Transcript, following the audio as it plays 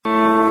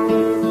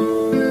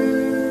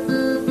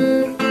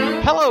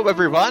Hello,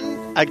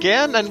 everyone,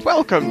 again, and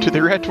welcome to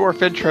the Red Dwarf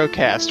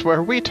Introcast,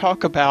 where we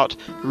talk about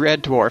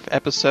Red Dwarf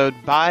episode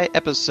by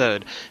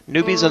episode.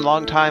 Newbies and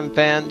longtime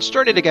fans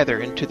journey together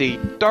into the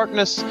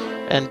darkness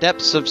and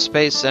depths of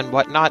space and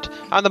whatnot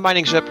on the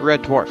mining ship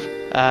Red Dwarf.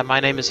 My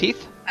name is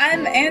Heath.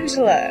 I'm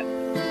Angela.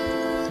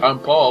 I'm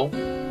Paul.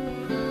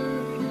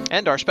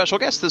 And our special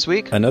guest this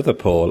week, another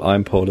Paul.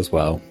 I'm Paul as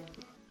well.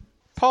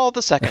 Paul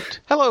the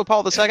Second. Hello,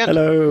 Paul the Second.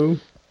 Hello.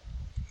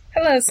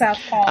 Hello, South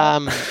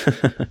Paul.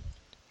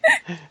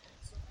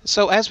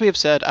 So, as we have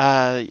said,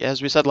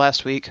 as we said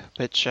last week,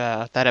 which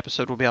that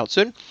episode will be out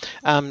soon,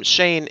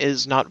 Shane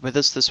is not with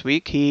us this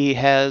week. He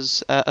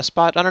has a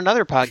spot on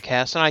another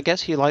podcast, and I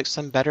guess he likes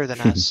them better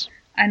than us.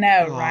 I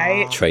know,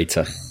 right?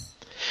 Traitor.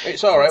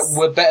 It's alright,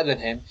 we're better than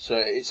him, so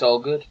it's all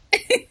good.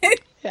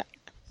 Yeah,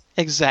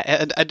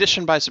 exactly.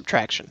 Addition by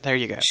subtraction. There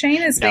you go.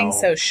 Shane is being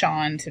so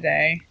Sean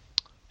today.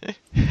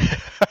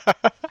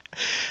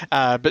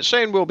 But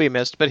Shane will be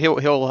missed, but he'll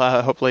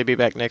hopefully be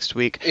back next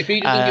week. If he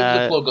doesn't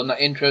give the plug on that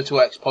Intro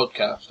to X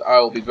podcast, I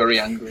will be very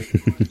angry.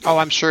 Oh,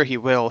 I'm sure he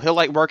will. He'll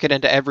work it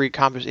into every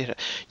conversation.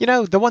 You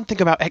know, the one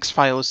thing about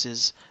X-Files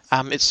is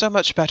it's so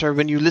much better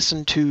when you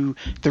listen to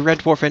the Red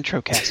Dwarf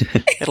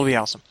Introcast. It'll be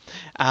awesome.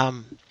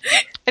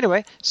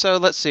 Anyway, so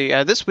let's see.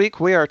 This week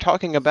we are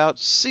talking about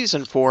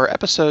Season 4,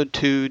 Episode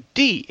 2,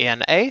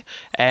 DNA.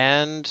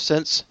 And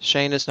since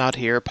Shane is not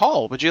here,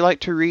 Paul, would you like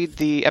to read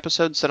the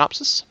episode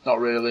synopsis? Not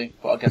really,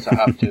 but I guess I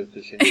have to.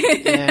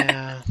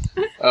 Yeah.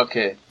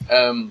 Okay.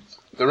 The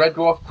Red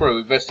Dwarf crew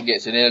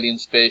investigates an alien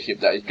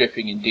spaceship that is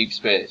drifting in deep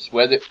space,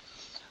 where they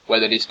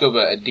discover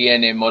a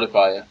DNA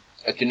modifier,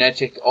 a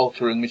genetic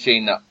altering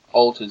machine that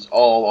alters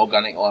all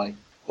organic life.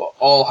 But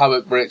all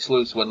havoc breaks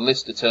loose when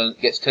Lister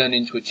gets turned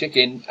into a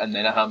chicken and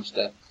then a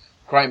hamster.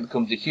 Crime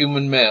becomes a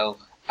human male,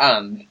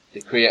 and they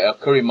create a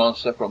curry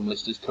monster from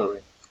Lister's curry.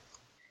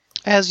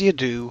 As you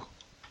do.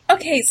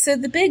 Okay, so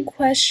the big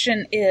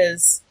question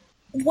is,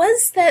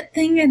 was that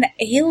thing an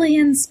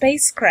alien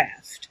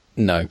spacecraft?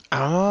 No.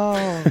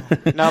 Oh.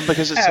 No,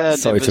 because it said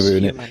Sorry it was to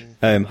ruin human.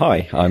 it.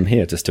 Hi, I'm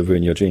here just to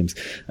ruin your dreams.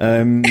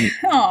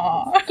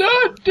 Aww.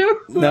 Don't do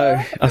that.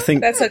 No, I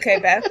think... That's okay,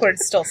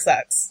 backwards still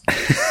sucks.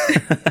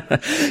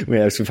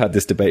 We've had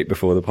this debate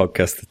before the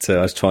podcast that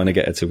I was trying to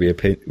get her to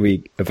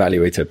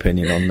re-evaluate her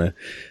opinion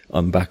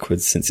on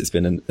backwards since it's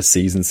been a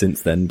season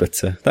since then, but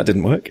that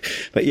didn't work.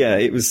 But yeah,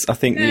 it was, I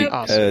think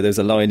Awesome. there's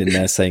a line in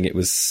there saying it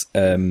was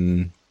a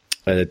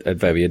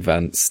very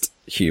advanced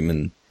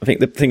human. I think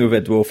the thing with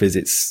Red Dwarf is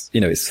it's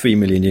 3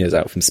 million years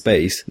out from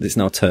space. It's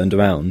now turned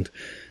around.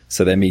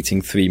 So they're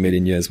meeting 3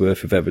 million years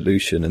worth of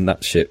evolution, and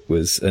that ship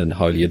was a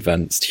highly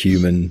advanced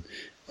human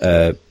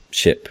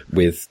ship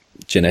with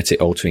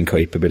genetic altering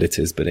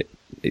capabilities. But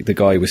the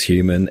guy was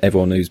human.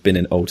 Everyone who's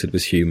been altered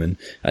was human,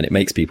 and it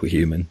makes people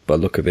human by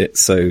the look of it.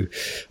 So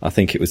I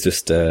think it was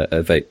just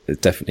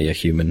definitely a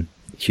human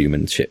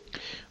ship.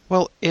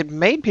 Well, it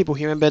made people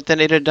human, but then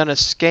it had done a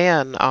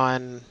scan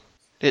on...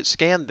 It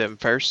scanned them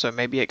first, so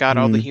maybe it got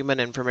all the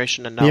human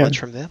information and knowledge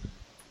from them.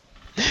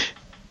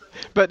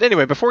 But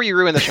anyway, before you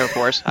ruin the show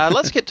for us,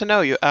 let's get to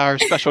know you, our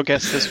special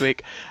guest this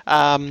week.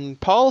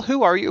 Paul,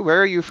 who are you?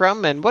 Where are you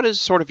from? And what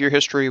is sort of your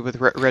history with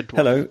Red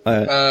Dwarf?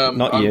 Hello.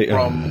 Not I'm you.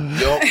 from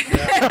Yorkshire.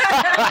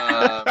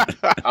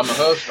 I'm a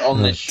host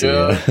on this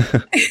show.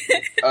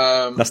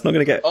 That's not going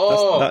to get...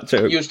 that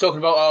joke. You was talking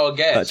about our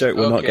guest. That joke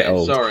will not get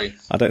old. Sorry.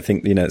 I don't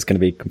think, it's going to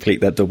be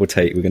complete, that double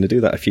take. We're going to do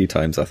that a few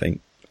times, I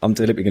think. I'm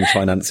deliberately going to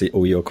try and answer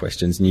all your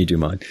questions and you do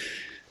mine.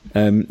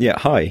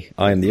 Hi,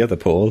 I am the other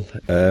Paul,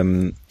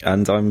 and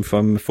I'm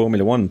from a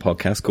Formula One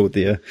podcast called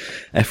the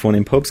F1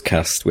 in Pubs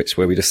cast,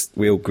 where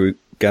we all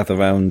gather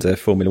around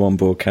Formula One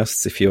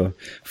broadcasts. If you're a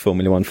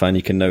Formula One fan,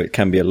 you can know it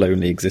can be a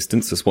lonely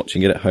existence just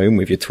watching it at home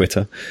with your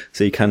Twitter.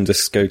 So you can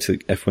just go to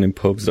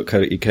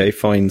f1inpubs.co.uk,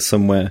 find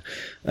somewhere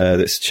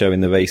that's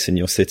showing the race in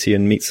your city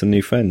and meet some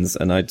new friends.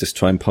 And I just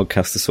try and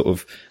podcast the sort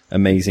of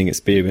amazing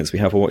experience we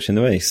have while watching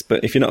the race.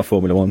 But if you're not a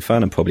Formula One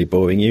fan, I'm probably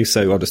boring you,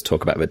 so I'll just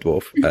talk about Red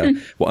Dwarf.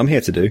 What I'm here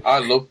to do.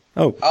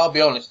 I'll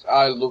be honest,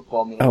 I love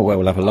Formula One. Oh, well,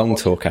 we'll have a long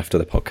talk after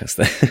the podcast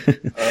then.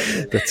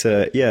 But,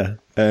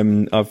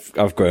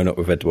 I've grown up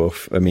with Red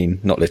Dwarf. I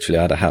mean, not literally,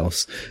 I had a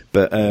house.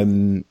 But, I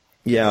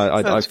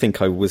think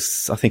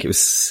it was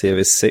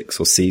Series 6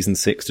 or Season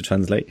 6 to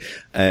translate,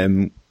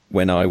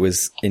 when I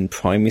was in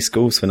primary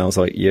school. So when I was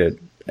like year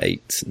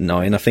 8,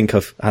 9, I think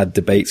I've had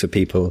debates with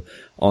people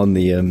on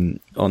the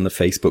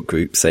Facebook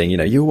group saying,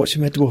 you were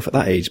watching Red Dwarf at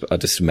that age, but I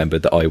just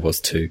remembered that I was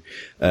too.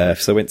 So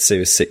I went to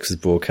Series 6 as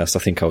broadcast. I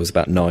think I was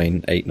about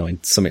 8, 9,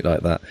 something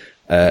like that.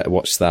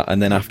 Watched that.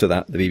 And then after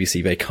that, the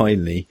BBC very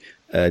kindly,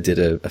 did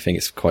I think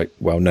it's quite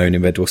well known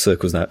in Red Dwarf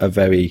circles now, a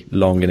very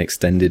long and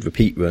extended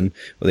repeat run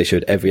where they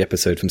showed every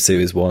episode from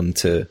Series 1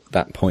 to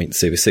that point,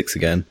 Series 6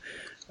 again.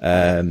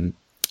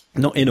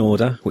 Not in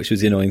order, which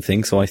was the annoying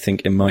thing. So I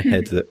think in my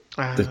head that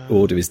the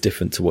order is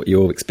different to what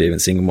you're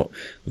experiencing and what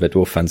Red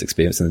Dwarf fans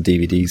experience and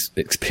the DVDs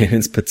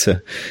experience. But,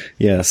 so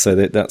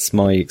that's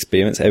my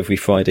experience. Every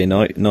Friday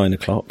night, 9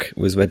 o'clock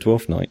was Red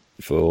Dwarf night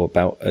for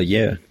about a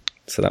year.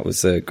 So that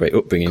was a great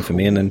upbringing for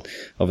me. And then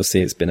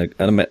obviously it's been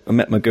and I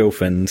met my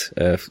girlfriend,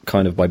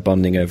 kind of by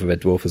bonding over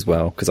Red Dwarf as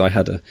well. Cause I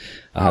had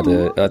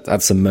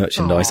some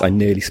merchandise. I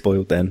nearly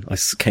spoiled then. I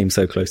came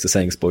so close to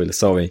saying spoiler,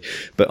 sorry,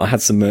 but I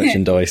had some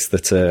merchandise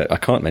that, I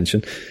can't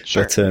mention,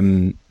 Sure. but,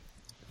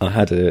 I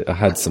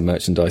had some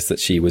merchandise that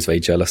she was very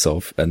jealous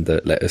of and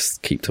that let us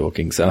keep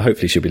talking. So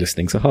hopefully she'll be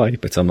listening. So hi,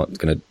 but I'm not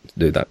going to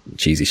do that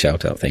cheesy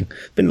shout out thing.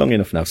 Been long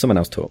enough now. Someone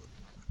else talk.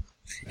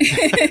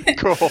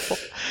 Cool.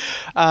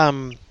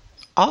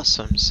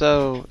 Awesome.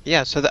 So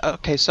yeah. So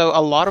so a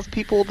lot of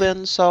people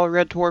then saw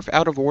Red Dwarf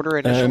out of order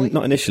initially.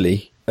 Not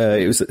initially.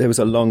 There was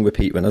a long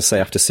repeat when I say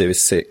after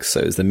series 6.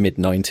 So it was the mid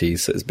 90s.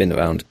 So it's been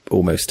around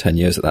almost 10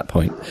 years at that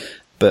point.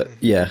 But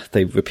yeah,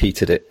 they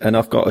repeated it, and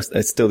I've got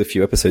still a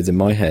few episodes in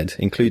my head,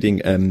 including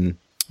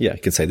you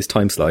can say there's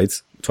time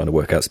slides. I'm trying to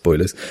work out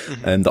spoilers,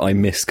 that I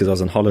missed because I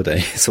was on holiday,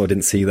 so I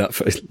didn't see that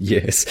for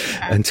years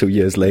until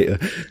years later.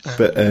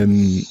 But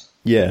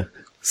yeah,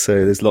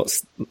 so there's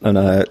lots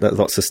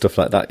of stuff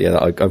like that. Yeah,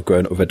 that I've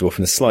grown up with Red Dwarf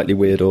in a slightly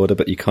weird order,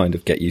 but you kind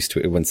of get used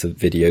to it once the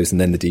videos and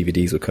then the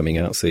DVDs were coming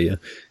out. So yeah.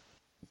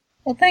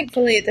 Well,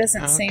 thankfully, it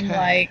doesn't seem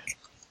like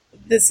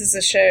this is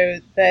a show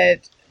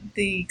that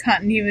the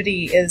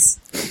continuity is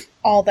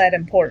all that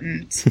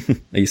important.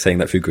 Are you saying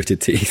that through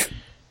gritted teeth?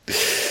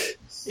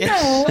 In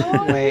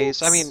some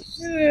ways, I mean,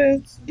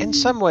 in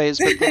some ways,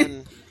 but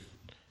then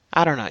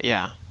I don't know.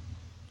 Yeah,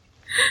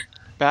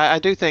 but I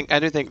do think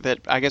that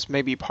I guess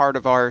maybe part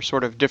of our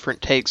sort of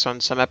different takes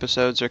on some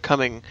episodes are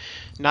coming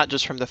not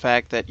just from the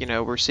fact that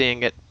we're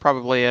seeing it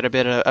probably at a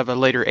bit of a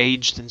later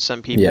age than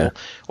some people,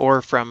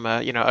 or from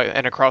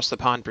an across the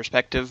pond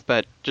perspective,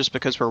 but just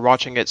because we're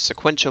watching it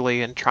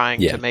sequentially and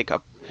trying to make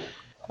a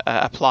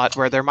plot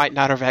where there might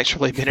not have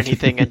actually been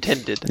anything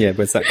intended. Yeah,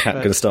 where's that cat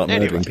going to start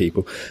murdering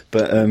people?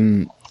 But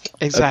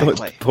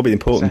exactly. Probably the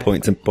important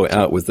point to point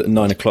out was that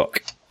 9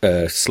 o'clock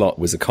slot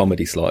was a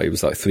comedy slot. It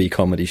was like 3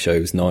 comedy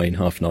shows, 9,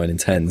 half 9, and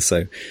 10.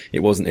 So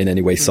it wasn't in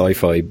any way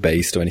sci-fi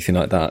based or anything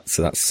like that.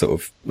 So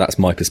that's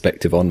my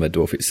perspective on Red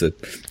Dwarf. It's a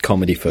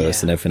comedy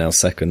first and everything else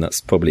second.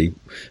 That's probably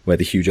where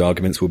the huge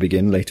arguments will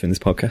begin later in this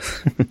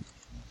podcast.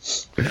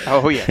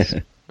 Oh yes,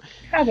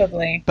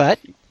 probably. But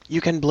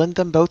you can blend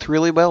them both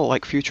really well,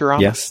 like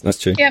Futurama. Yes, that's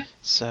true. Yep.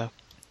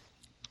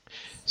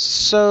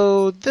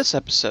 So this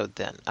episode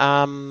then,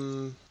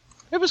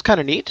 it was kind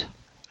of neat.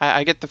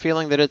 I get the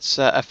feeling that it's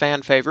a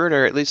fan favorite,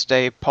 or at least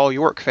a Paul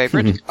York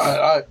favorite.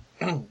 I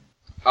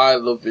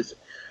love this.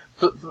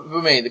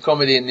 For me, the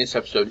comedy in this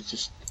episode is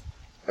just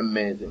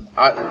amazing.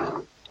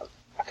 I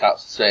can't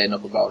say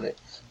enough about it.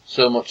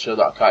 So much so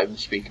that I can't even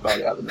speak about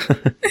it at the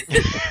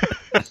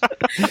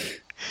moment.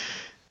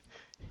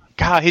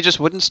 God, he just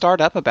wouldn't start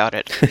up about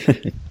it.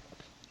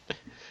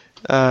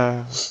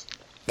 But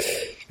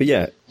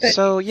yeah.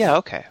 So, yeah,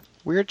 okay.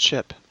 Weird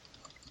ship.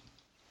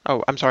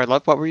 Oh, I'm sorry,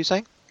 love, what were you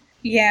saying?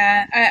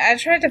 Yeah, I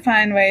tried to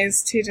find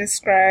ways to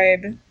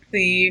describe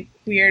the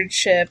weird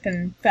ship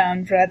and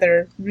found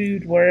rather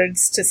rude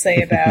words to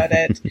say about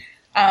it.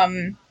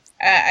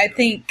 I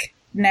think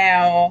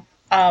now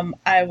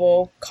I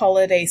will call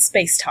it a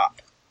space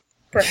top.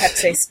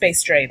 Perhaps a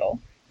space dreidel.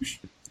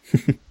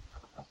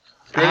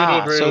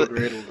 Dreidel.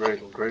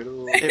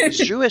 It was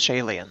Jewish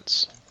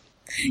aliens.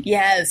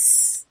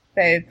 Yes,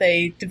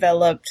 they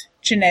developed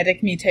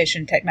genetic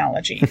mutation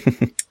technology.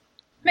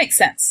 Makes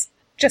sense.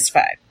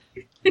 Justified.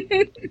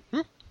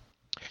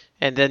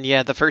 And then,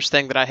 the first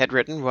thing that I had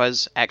written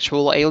was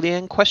actual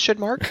alien ?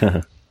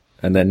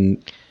 And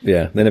then,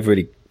 they never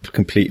really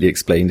completely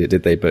explained it,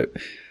 did they? But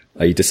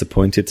are you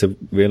disappointed to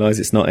realise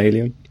it's not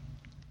alien?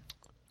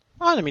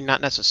 Well, I mean,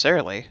 not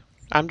necessarily.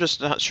 I'm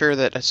just not sure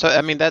that. So,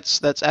 I mean,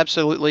 that's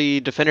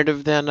absolutely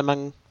definitive then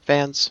among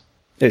fans.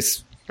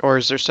 Or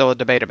is there still a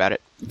debate about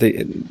it?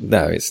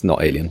 No, it's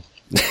not alien.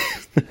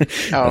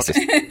 Oh,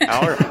 okay.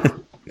 All right.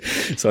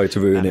 Sorry to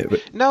ruin it,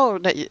 but no,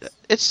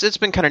 it's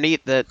been kind of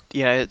neat that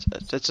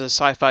it's a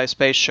sci-fi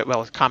space show,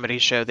 well, a comedy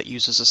show that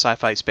uses a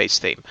sci-fi space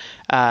theme,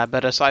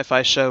 but a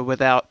sci-fi show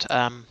without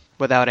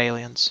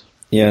aliens.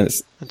 Yeah,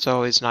 it's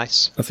always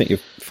nice. I think you'll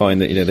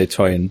find that they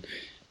try and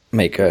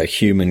make a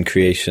human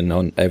creation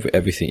on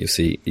everything you've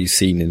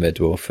seen in Red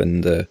Dwarf,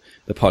 and the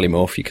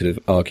polymorph. You could have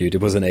argued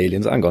it wasn't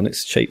aliens. Hang on,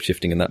 it's shape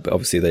shifting and that, but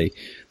obviously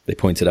they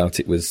pointed out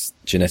it was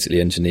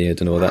genetically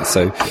engineered and all that.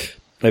 So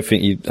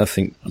everything I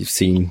think you've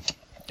seen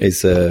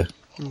is a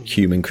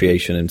human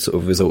creation and sort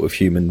of result of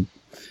human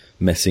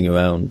messing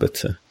around.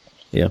 But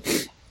yeah.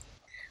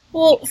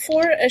 Well,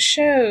 for a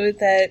show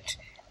that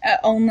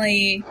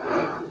only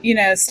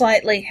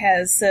slightly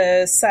has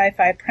a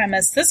sci-fi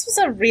premise, this was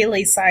a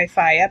really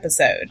sci-fi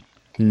episode.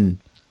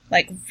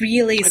 Like,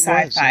 really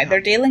sci-fi.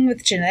 They're dealing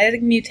with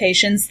genetic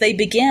mutations. They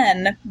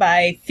begin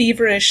by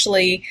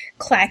feverishly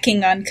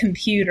clacking on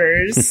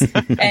computers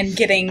and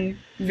getting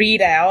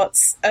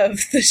readouts of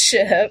the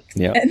ship.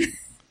 Yeah.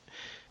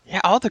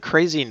 Yeah, all the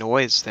crazy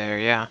noise there,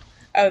 yeah.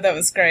 Oh, that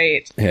was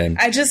great. Yeah.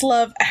 I just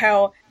love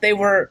how they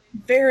were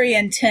very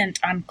intent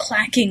on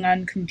clacking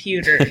on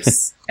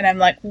computers. And I'm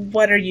like,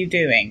 what are you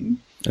doing?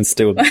 And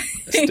still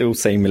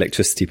same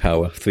electricity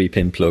power,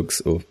 3-pin plugs,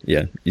 or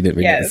you didn't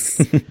really Yes.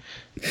 know.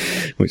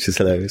 Which is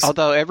hilarious.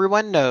 Although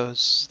everyone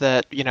knows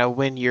that,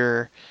 when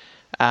you're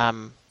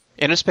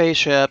in a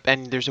spaceship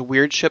and there's a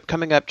weird ship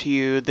coming up to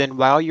you, then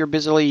while you're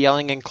busily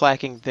yelling and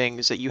clacking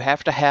things, that you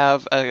have to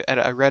have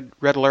a red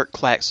alert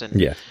klaxon.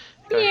 Yeah.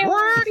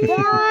 Quack,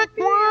 quack,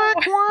 quack,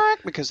 quack,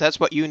 because that's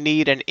what you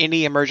need in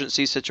any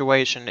emergency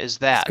situation, is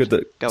that It's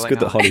good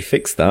that on. Holly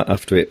fixed that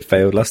after it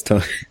failed last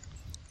time.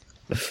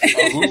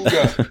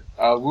 Awooga.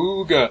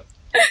 Awooga.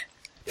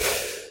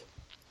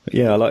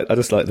 Yeah, I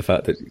just like the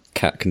fact that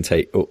Cat can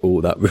take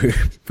all that room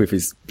with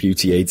his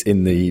beauty aids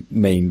in the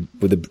main.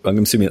 I'm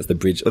assuming that's the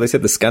bridge. Oh, they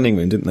said the scanning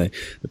room, didn't they?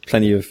 There's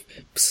plenty of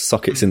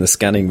sockets in the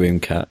scanning room,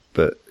 Cat.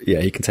 But yeah,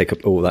 he can take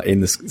up all that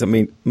in the. I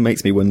mean, it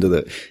makes me wonder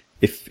that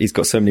if he's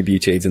got so many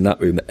beauty aids in that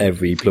room, that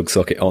every plug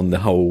socket on the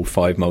whole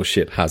 5-mile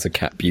ship has a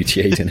Cat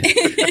beauty aid in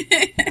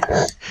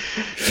it.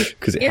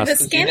 Because it Yeah, the has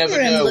to. scanning never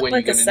room know looked when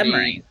like you're a gonna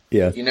submarine.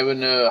 Yeah, You never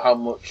know how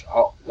much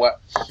hot, wet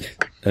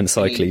and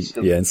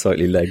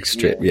slightly leg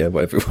strip. Yeah,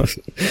 whatever it was.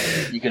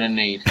 you're going to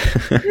need.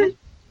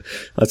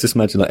 I just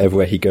imagine like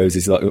everywhere he goes,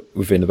 he's like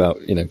within about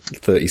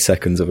 30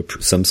 seconds of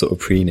some sort of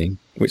preening,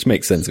 which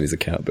makes sense if he's a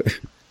cat. But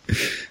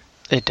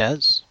It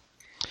does.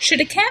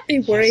 Should a cat be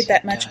worried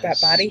that much does. about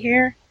body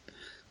hair?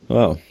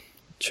 well,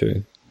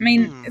 true. I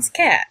mean, it's a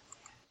cat.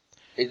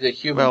 It's a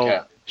human Well,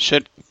 cat.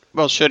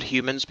 should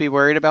humans be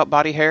worried about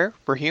body hair?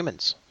 We're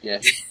humans. Yeah.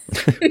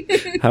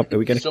 How are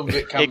we going Some to? of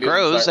it can It be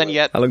grows, unsightly. and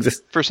yet, How long's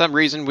this? for some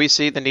reason, we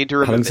see the need to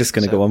remove How long's this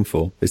going to go on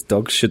for?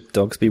 Should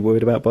dogs be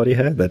worried about body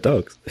hair? They're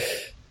dogs.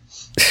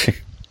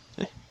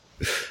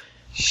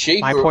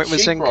 Sheep My are, point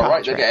was sheep in are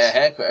alright. They get a contrast.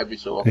 haircut every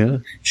so often. Yeah,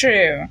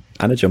 True.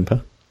 and a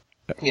jumper.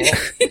 Yeah.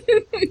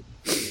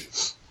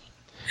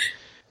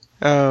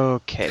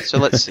 Okay, so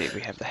let's see.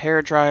 We have the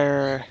hair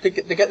dryer. They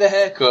get their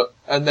haircut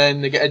and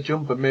then they get a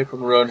jumper made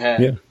from their own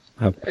hair.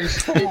 Yeah.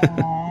 It's like,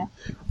 Aww.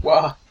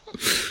 wow.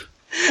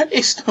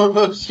 It's the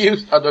most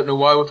used. I don't know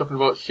why we're talking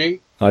about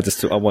sheep. I've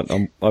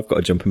got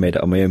a jumper made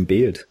out of my own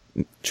beard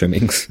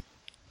trimmings.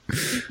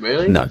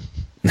 Really? No.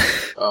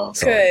 Oh.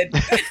 Good.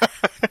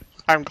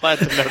 I'm glad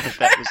to know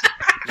that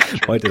was.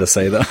 Why did I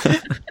say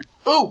that?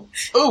 Oh,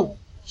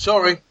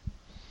 sorry.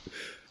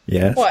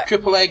 Yes. What?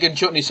 Triple egg and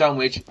chutney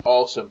sandwich.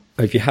 Awesome.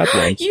 Have you had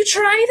one? You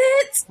tried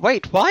it?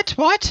 Wait, what?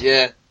 What?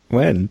 Yeah.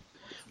 When?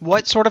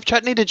 What sort of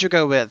chutney did you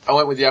go with? I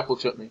went with the apple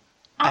chutney.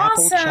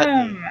 Apple Awesome.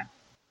 chutney.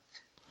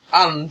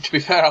 And, to be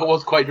fair, I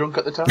was quite drunk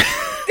at the time.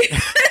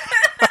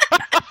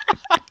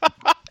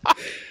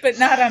 But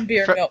not on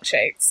beer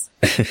milkshakes.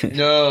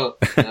 No.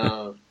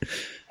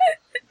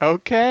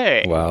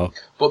 Okay. Wow.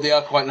 But they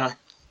are quite nice.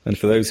 And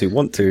for those who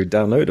want to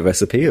download a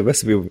recipe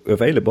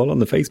available on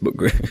the Facebook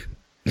group.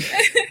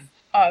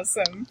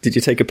 Awesome. Did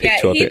you take a Yeah,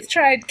 picture of Heath it?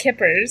 tried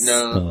kippers.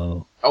 No.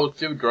 Oh. I was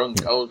too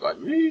drunk. I was like,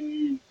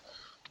 "Wee."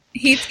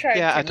 Heath tried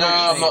Yeah, I kippers. No,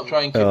 I'm not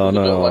trying kippers. Oh I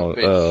don't no! like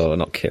fish. Oh,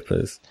 not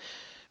kippers.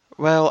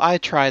 Well, I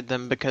tried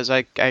them because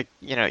I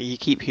you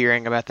keep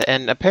hearing about that,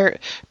 and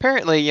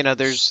apparently,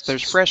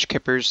 there's fresh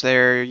kippers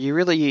there. You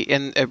really,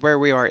 where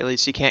we are at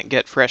least, you can't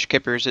get fresh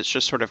kippers. It's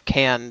just sort of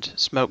canned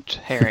smoked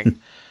herring,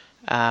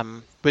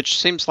 which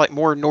seems like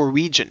more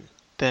Norwegian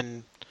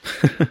than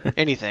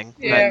anything.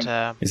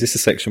 Yeah. But Is this a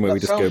section where we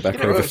That just go sounds back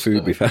over gross,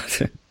 food though. we've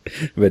had?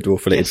 Red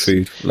Dwarf related Yes.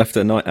 food. Left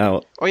a night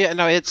out. oh yeah,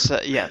 no, it's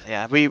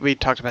yeah. We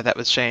talked about that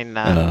with Shane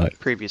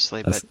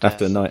previously, but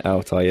After a night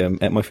out, I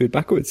ate my food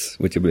backwards.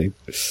 Would you believe?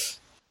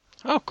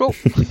 oh, cool.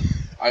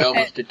 I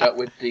almost did that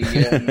with the...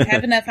 You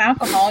have enough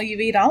alcohol, you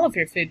eat all of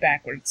your food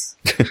backwards.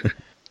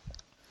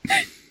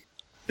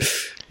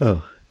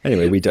 Oh,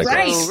 anyway, we digress.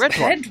 Right, So, Red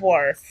Red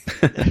Dwarf.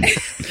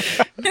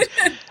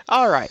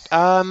 All right.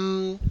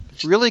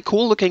 Really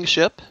cool looking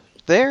ship.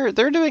 They're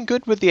doing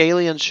good with the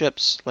alien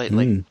ships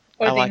lately.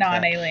 Or I the like that.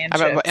 non-alien I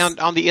mean, ships.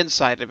 on the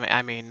inside,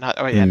 I mean, not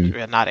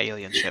not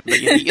alien ship, but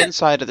the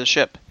inside of the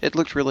ship, it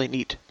looked really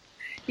neat.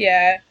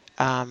 Yeah.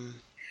 Um,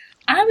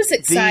 I was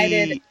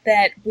excited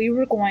that we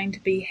were going to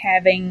be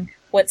having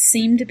what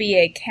seemed to be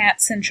a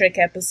cat-centric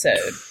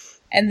episode.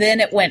 And then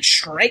it went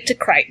straight to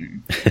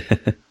Crichton.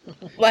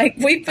 Like,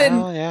 we've been...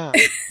 oh yeah.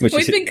 Which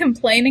We've is, been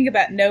complaining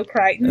about no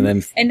Crichton, And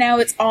and, then- now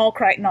it's all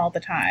Crichton all the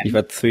time. you've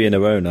had 3 in a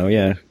row now.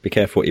 Yeah, be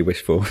careful what you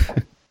wish for.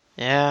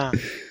 Yeah.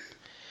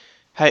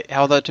 Hey,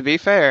 although to be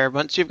fair,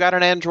 once you've got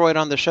an android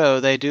on the show,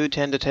 they do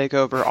tend to take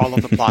over all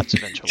of the plots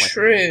eventually.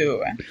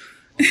 True.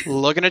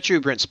 Looking at you,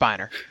 Brent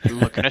Spiner.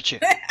 Looking at you.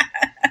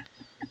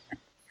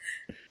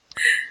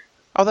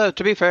 Although,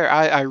 to be fair,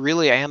 I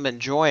really am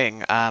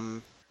enjoying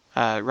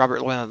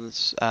Robert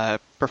Llewellyn's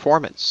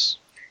performance.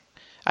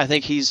 I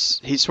think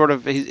he's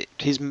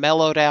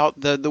mellowed out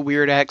the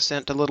weird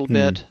accent a little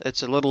bit.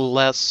 It's a little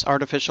less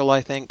artificial,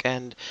 I think,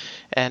 and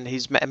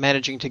he's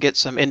managing to get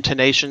some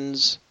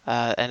intonations,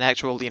 and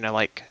actual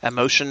like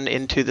emotion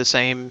into the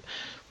same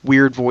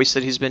weird voice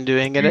that he's been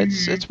doing, and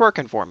it's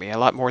working for me a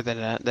lot more than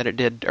it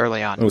did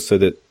early on. Also,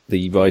 that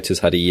the writers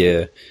had a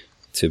year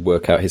to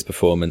work out his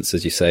performance,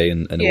 as you say,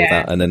 and all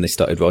that. And then they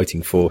started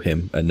writing for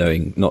him and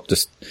knowing not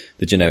just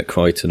the generic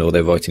Crichton, or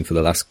they're writing for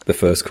the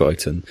first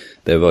Crichton,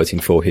 they're writing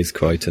for his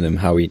Crichton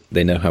and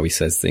they know how he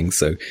says things.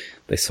 So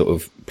they're sort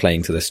of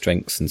playing to their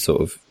strengths and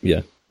sort of,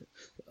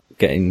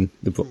 getting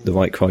the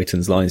right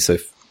Crichton's lines. So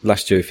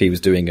last year, if he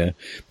was doing a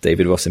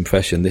David Ross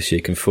impression, this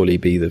year can fully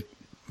be the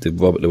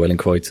Robert Llewellyn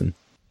Crichton.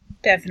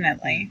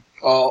 Definitely.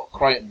 Oh,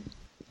 Crichton.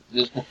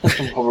 There's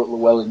Robert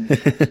Llewellyn.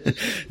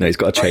 No, he's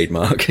got a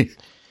trademark.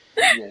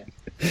 Yeah.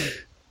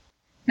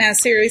 Now,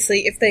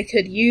 seriously, if they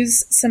could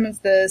use some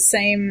of the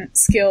same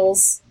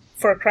skills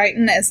for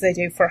Crichton as they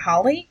do for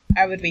Holly,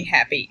 I would be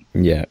happy.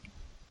 Yeah.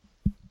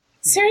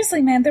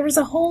 Seriously, man, there was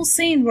a whole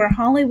scene where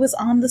Holly was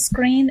on the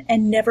screen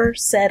and never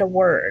said a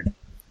word.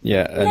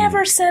 Yeah.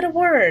 Never said a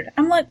word.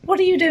 I'm like, what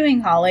are you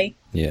doing, Holly?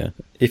 Yeah.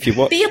 If you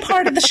watch, be a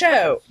part of the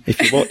show. If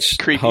you watch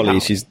Holly,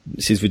 she's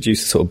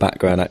reduced to sort of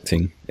background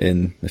acting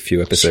in a few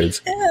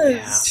episodes. She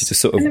is. She's just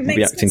sort of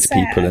reacting to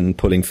people and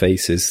pulling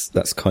faces.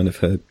 That's kind of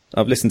her.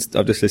 I've just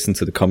listened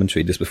to the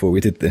commentary just before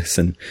we did this,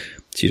 and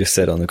she just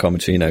said on the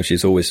commentary,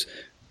 she's always,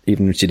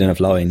 even when she didn't have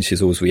lines,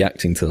 she's always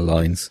reacting to the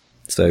lines.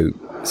 So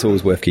it's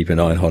always worth keeping an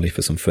eye on Holly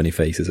for some funny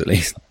faces, at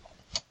least.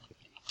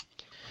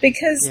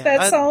 Because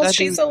that's all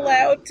she's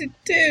allowed to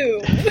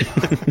do.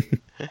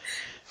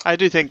 I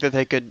do think that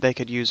they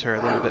could use her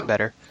a little bit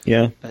better.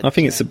 Yeah, but, I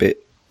think it's a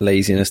bit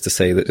laziness to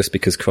say that just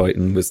because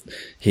Crichton was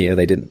here,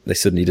 they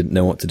suddenly didn't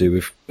know what to do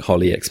with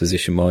Holly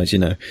exposition-wise.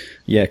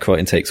 Yeah,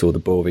 Crichton takes all the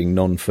boring,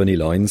 non-funny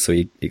lines, so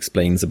he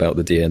explains about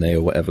the DNA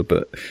or whatever.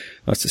 But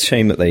it's a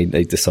shame that they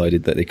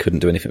decided that they couldn't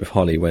do anything with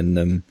Holly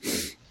when,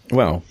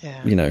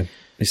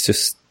 it's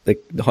just.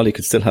 Holly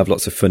could still have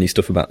lots of funny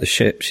stuff about the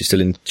ship. She's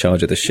still in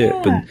charge of the ship,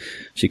 and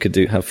she could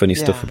have funny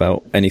stuff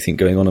about anything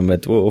going on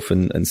Red Dwarf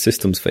and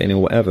systems failing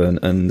or whatever, and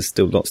there's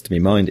still lots to be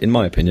mined, in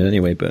my opinion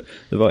anyway. But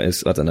the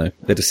writers, I don't know,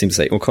 they just seem to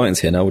say, well, Crichton's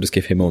here now, we'll just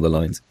give him all the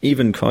lines.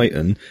 Even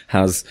Crichton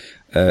has,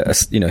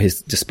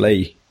 his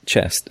display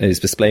chest, his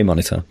display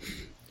monitor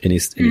in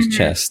his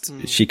chest.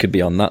 She could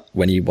be on that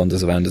when he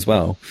wanders around as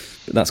well.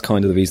 But that's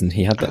kind of the reason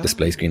he had that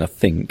display screen, I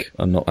think.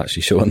 I'm not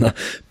actually sure on that,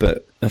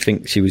 but I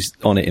think she was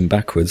on it in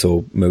backwards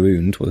or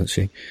marooned, wasn't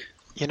she?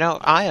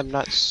 I am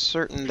not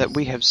certain that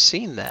we have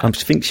seen that. I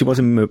think she was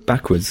in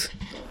backwards.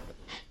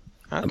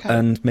 Okay.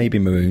 And maybe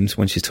marooned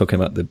when she's talking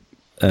about the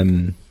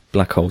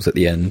black holes at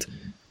the end.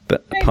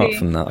 But apart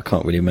from that, I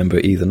can't really remember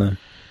it either, no.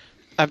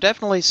 I've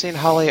definitely seen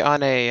Holly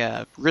on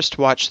a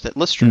wristwatch that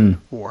Lister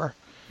wore.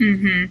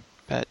 Mm-hmm.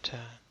 But...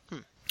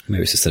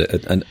 Maybe it's just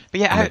but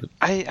yeah,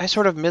 I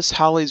sort of miss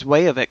Holly's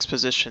way of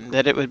exposition,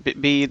 that it would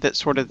be that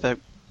sort of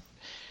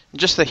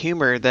just the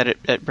humor that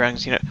it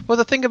brings, Well,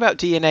 the thing about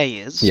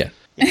DNA is... Yeah.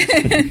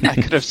 I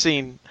could have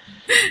seen...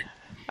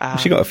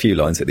 she got a few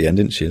lines at the end,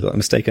 didn't she? Like a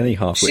mistake any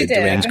half-witted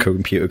deranged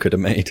computer could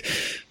have made.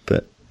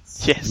 But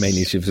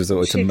mainly she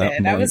resorted to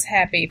miming. I was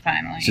happy,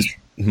 finally. Just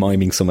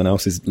miming someone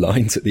else's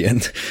lines at the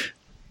end.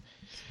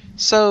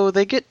 So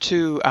they get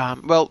to,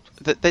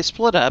 they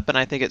split up, and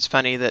I think it's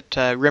funny that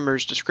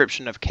Rimmer's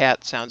description of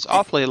Kat sounds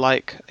awfully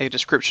like a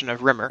description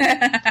of Rimmer.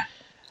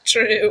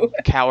 True.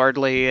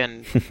 Cowardly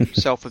and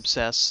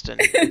self-obsessed.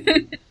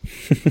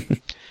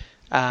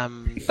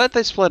 But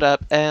they split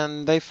up,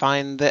 and they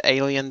find the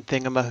alien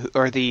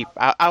or the...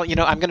 I'm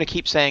going to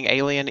keep saying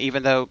alien,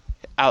 even though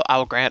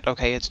I'll grant,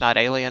 okay, it's not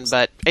alien,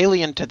 but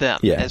alien to them,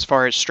 as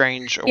far as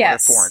strange or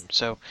foreign.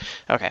 So,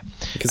 okay.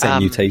 Because they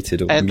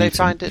mutated or and mutant. They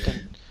find it...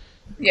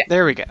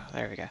 There we go.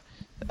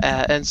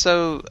 And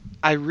so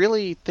I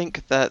really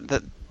think that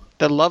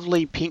the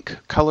lovely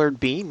pink-colored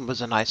beam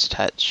was a nice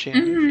touch.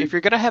 If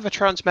you're going to have a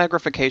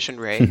transmagrification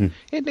ray,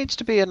 it needs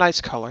to be a nice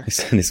color.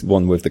 And it's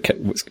one with the cat.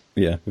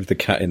 With the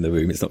cat in the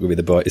room, it's not going to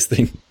be the brightest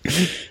thing.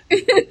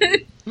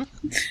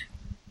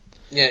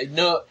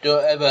 No,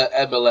 don't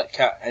ever let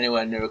Kat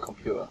anywhere near a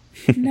computer.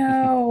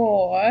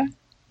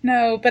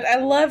 No, but I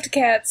loved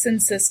Kat's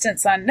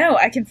insistence on, no,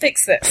 I can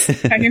fix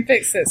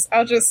this.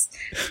 I'll just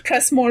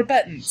press more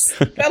buttons.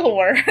 That'll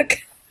work.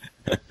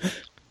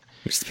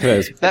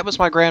 That was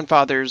my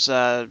grandfather's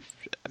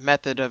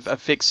method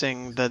of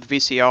fixing the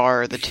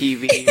VCR or the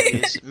TV.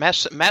 Is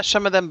mash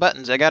some of them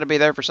buttons. They got to be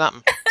there for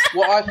something.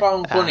 What I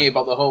found funny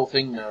about the whole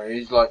thing, though,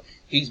 is like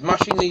he's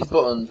mashing these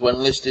buttons when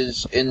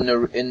Lister's in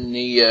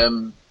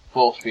the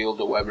force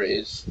field or whatever it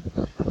is.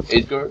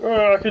 He's going,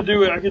 I can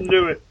do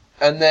it.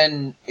 And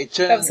then it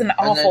turns... That was an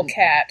awful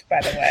cat, by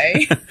the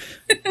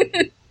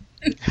way.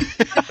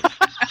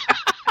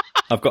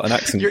 I've got an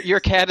accent...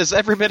 Your cat is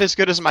every bit as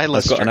good as my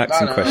Lister. I've got an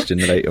accent question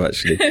later,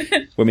 actually.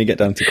 When we get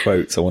down to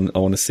quotes, I want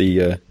to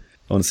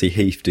see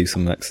Heath do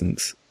some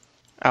accents.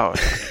 Oh,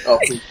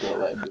 please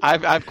don't.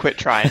 I've quit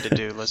trying to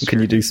do Lister.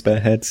 Can you do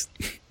spare heads?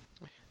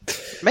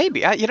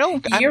 Maybe. I'm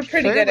You're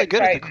pretty good at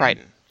the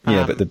Crichton.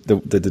 Yeah, but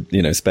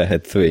the spare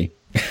head 3...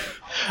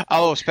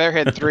 Oh,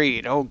 Sparehead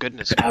 3. Oh,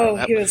 goodness.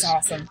 He was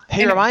awesome.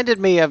 He reminded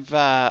me of...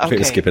 I think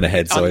we're skipping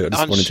ahead, so I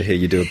just wanted to hear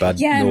you do a bad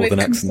northern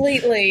accent.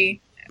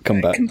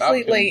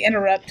 Completely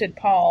interrupted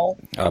Paul.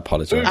 I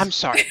apologise. I'm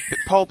sorry.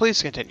 Paul,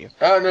 please continue.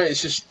 Oh, no,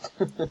 it's just...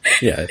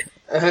 Yeah.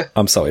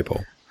 I'm sorry,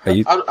 Paul.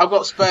 I've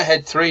got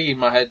Sparehead 3 in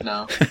my head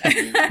now.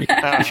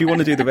 If you want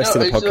to do the rest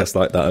of the podcast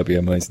like that, it'd be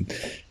amazing.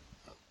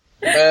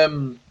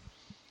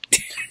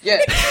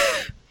 Yeah.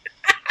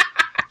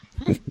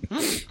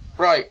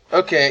 Right.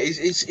 Okay.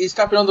 He's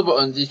tapping on the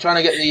buttons. He's trying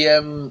to get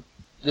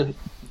the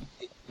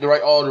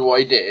right order of what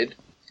he did,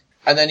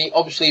 and then he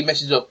obviously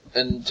messes up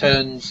and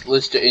turns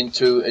Lister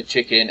into a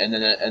chicken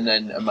and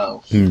then a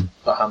mouse,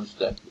 or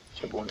hamster,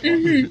 whichever one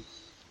it was.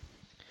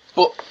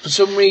 But for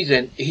some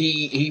reason,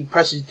 he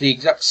presses the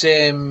exact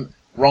same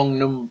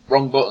wrong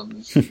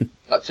buttons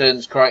that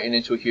turns Crichton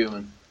into a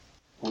human.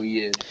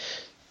 Weird.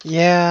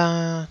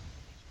 Yeah,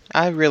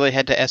 I really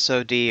had to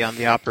SOD on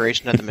the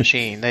operation of the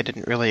machine. They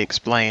didn't really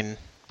explain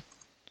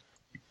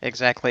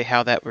exactly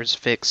how that was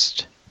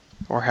fixed,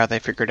 or how they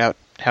figured out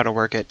how to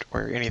work it,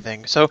 or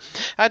anything. So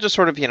I just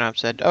sort of,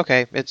 said,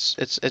 okay, it's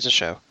a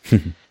show.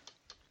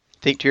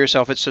 Think to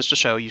yourself, it's just a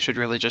show. You should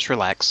really just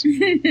relax.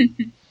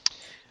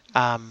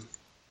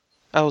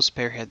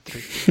 Sparehead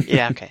 3.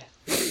 Yeah, okay.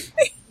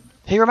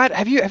 Hey,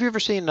 have you ever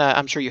seen?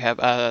 I'm sure you have.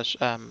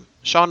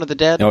 Shaun of the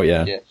Dead. Oh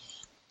yeah.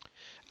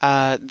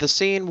 Yes. The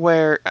scene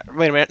where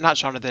wait a minute, not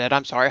Shaun of the Dead.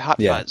 I'm sorry,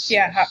 Hot Fuzz.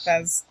 Yeah, Hot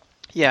Fuzz.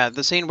 Yeah,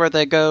 the scene where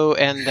they go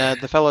and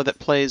the fellow that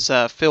plays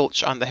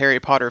Filch on the Harry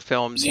Potter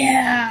films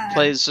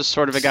plays just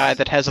sort of a guy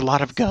that has a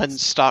lot of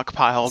guns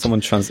stockpiled.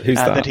 Who's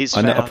that? That he's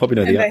I probably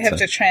know the actor. They have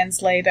to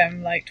translate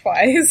him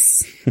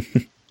twice.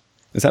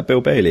 Is that Bill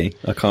Bailey?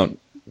 I can't.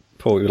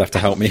 Paul, you'll have to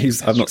help me.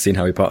 I've not seen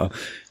Harry Potter.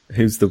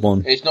 Who's the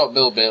one? It's not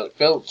Bill Bailey.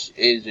 Filch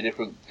is a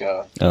different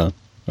guy. Oh,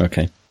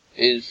 okay.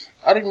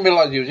 I didn't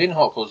realise he was in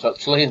Hot Fuzz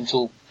actually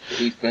until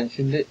he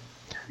mentioned it.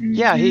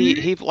 Yeah,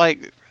 he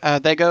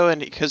they go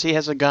and because he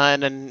has a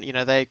gun and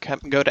they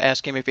go to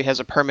ask him if he has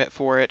a permit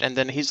for it, and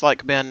then he's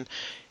found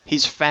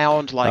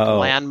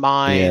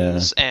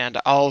landmines and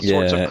all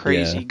sorts of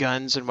crazy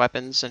guns and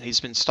weapons, and he's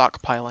been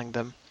stockpiling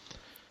them.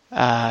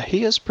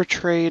 He is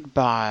portrayed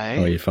by.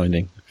 Oh, you're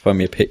finding? Find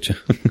me a picture.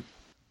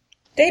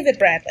 David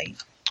Bradley.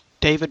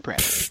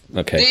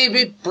 Okay.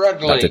 David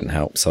Bradley. That didn't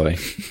help. Sorry.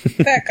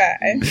 That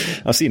guy.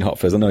 I've seen Hot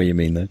Fuzz. I know what you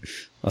mean though.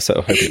 I sort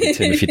of hope it was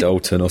Timothy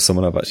Dalton or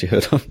someone I've actually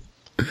heard of.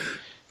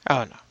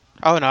 Oh no!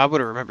 I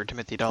would have remembered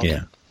Timothy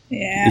Dalton.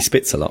 Yeah. He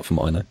spits a lot, from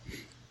what I know.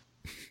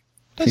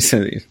 He's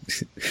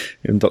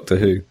in Doctor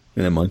Who.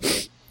 Never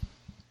mind.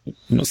 I'm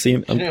not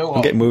seeing.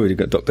 I'm getting worried. You've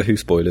got Doctor Who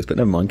spoilers, but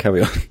never mind.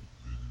 Carry on.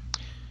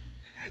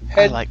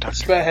 I like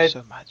Doctor Who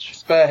so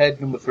much. Sparehead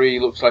number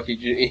 3 looks like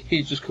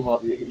he's just come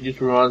up. He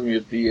just reminds me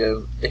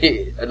of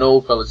an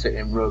old fella sitting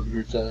in Rover's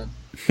Return.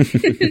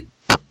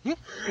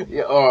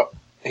 Yeah, or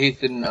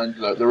Heath and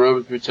Angela. The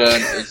Rover's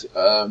Return is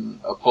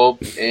a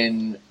pub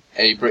in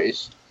a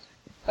British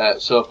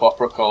soap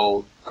opera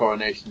called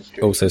Coronation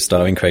Street. Also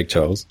starring Craig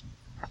Charles.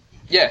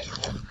 Yes.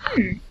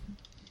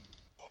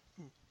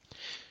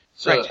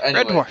 So, right.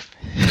 anyway, Red Dwarf.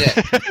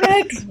 Yeah.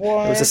 Red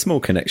Dwarf. There was a small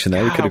connection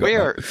there. We could have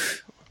got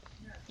that.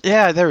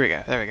 Yeah, there we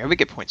go. We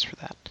get points for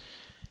that.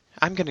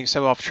 I'm getting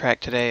so off track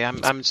today.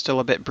 I'm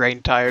still a bit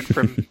brain tired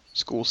from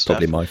school stuff.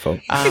 Probably my fault.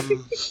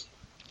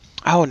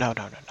 Oh no,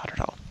 not at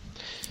all.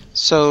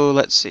 So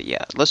let's see.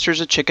 Yeah, Lister's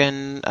a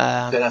chicken.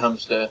 Then a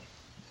hamster.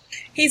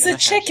 He's a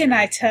chicken,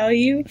 I tell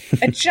you.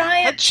 A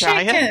giant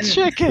chicken.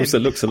 Also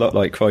looks a lot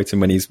like Crichton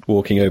when he's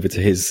walking over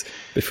to his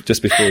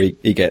just before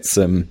he gets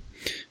in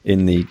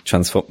the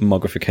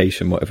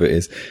transmogrification, whatever it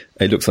is.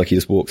 It looks like he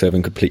just walks over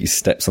and completely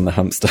steps on the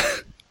hamster.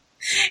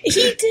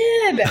 He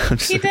did.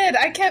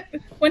 I kept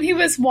when he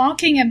was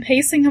walking and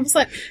pacing. I was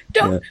like,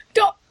 "Don't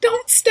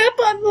step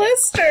on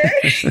Lister."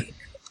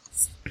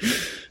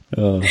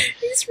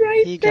 He's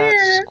right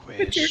there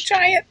with your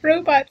giant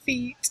robot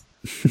feet.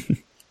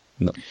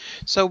 No.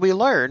 So we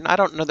learn. I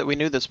don't know that we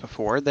knew this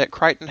before. That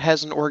Crichton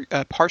has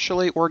a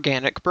partially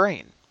organic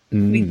brain.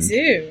 We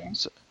do.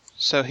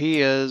 So he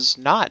is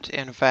not,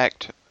 in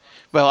fact.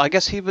 Well, I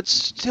guess he would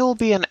still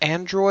be an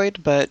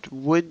android, but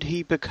would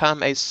he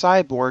become a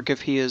cyborg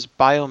if he is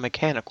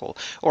biomechanical?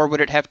 Or would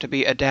it have to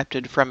be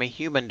adapted from a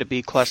human to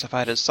be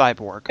classified as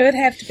cyborg? It would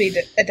have to be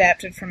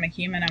adapted from a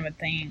human, I would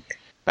think.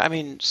 I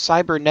mean,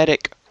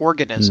 cybernetic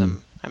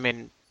organism. I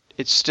mean,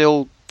 it's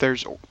still,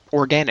 there's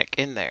organic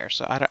in there,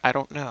 so I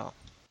don't know.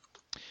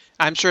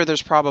 I'm sure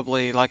there's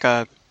probably like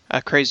a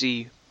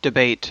crazy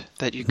debate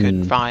that you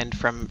could find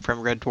from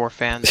Red Dwarf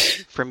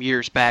fans from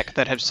years back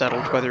that have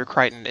settled whether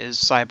Crichton is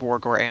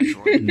cyborg or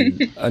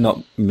android.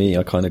 Not me,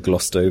 I kind of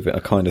glossed over it. I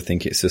kind of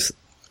think it's just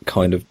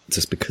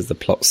because the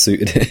plot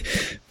suited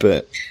it.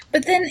 But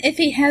then if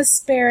he has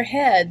spare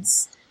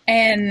heads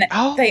and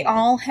they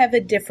all have a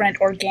different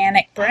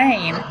organic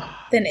brain,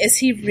 then is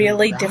he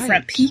really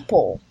different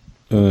people?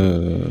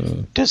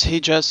 Does he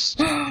just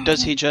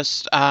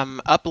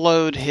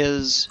upload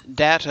his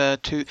data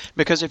to,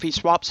 because if he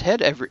swaps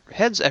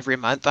heads every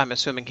month, I'm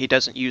assuming he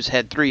doesn't use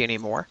head 3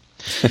 anymore.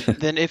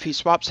 Then if he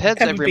swaps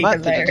heads every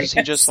month, then does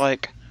he just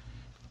like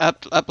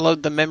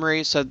upload the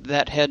memory so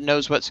that head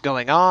knows what's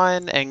going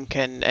on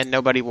and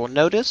nobody will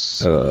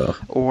notice?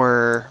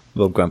 Or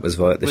Rob Grant was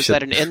right. Was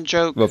that an in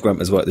joke? Rob Grant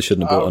was right. They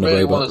shouldn't have brought on a robot. I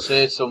really want to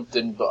say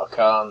something, but I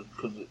can't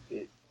because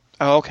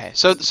Oh, okay.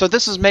 So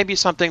this is maybe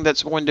something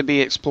that's going to be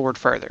explored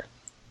further.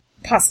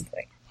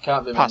 Possibly.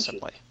 Can't be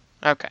Possibly.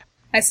 Okay.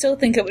 I still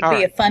think it would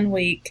be a fun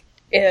week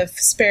if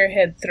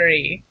Sparehead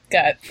 3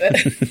 got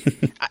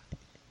the...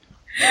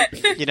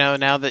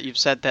 Now that you've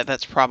said that,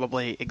 that's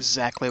probably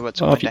exactly what's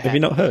going to happen. Have you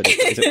not heard?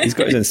 He's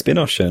got his own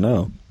spin-off show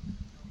now.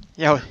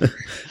 Yeah.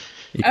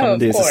 Of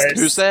course.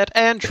 Who's that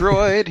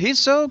android? He's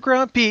so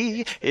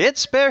grumpy.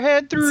 It's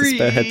Sparehead 3. It's the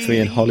Sparehead 3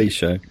 and Holly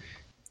show.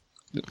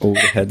 All the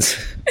heads.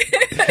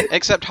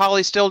 Except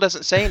Holly still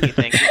doesn't say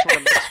anything. He sort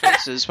of makes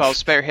faces while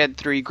Sparehead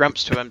 3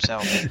 grumps to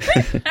himself.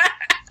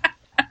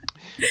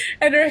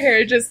 And her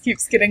hair just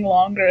keeps getting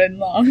longer and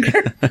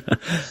longer.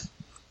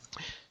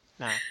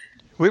 No.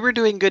 We were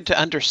doing good to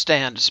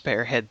understand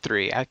Sparehead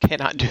 3. I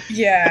cannot do...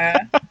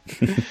 Yeah.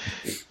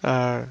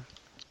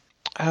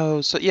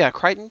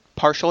 Crichton,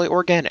 partially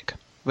organic,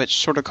 which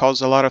sort of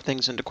calls a lot of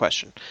things into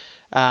question.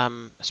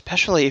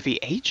 Especially if he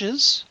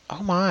ages.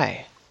 Oh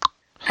my.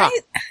 Huh.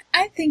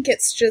 I think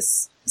it's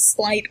just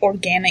slight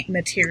organic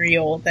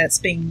material that's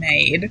being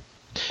made.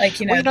 Like,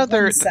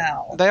 one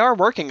cell. They are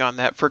working on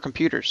that for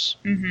computers.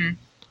 Mm-hmm.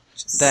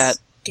 Just that,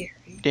 scary.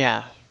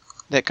 Yeah.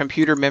 That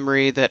computer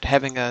memory, that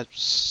having a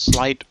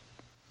slight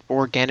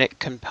organic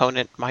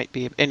component might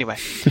be... Anyway.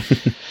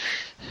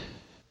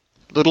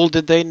 Little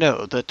did they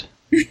know that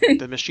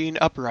the machine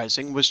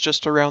uprising was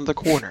just around the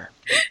corner.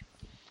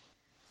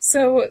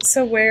 So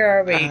where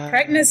are we?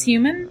 Crichton is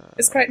human?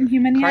 Is Crichton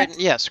human yet? Crichton,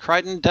 yes,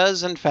 Crichton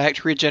does in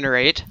fact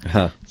regenerate.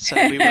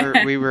 So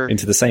we were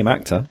into the same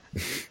actor.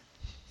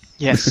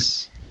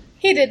 Yes.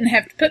 He didn't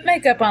have to put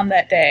makeup on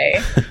that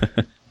day.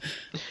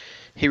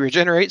 He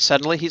regenerates,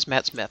 suddenly he's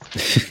Matt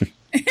Smith.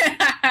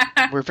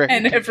 We're very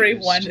and confused.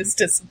 Everyone is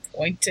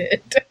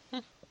disappointed.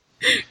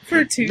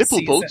 For 2 Nipple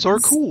seasons. bolts are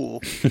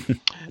cool.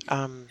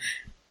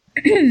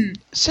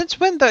 Since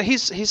when though? He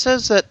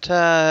says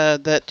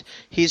that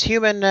he's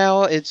human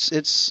now. It's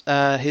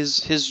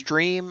his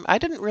dream. I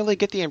didn't really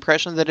get the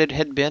impression that it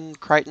had been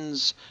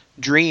Crichton's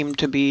dream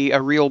to be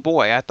a real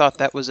boy. I thought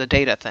that was a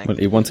Data thing. Well,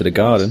 he wanted a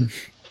garden.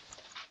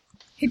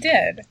 He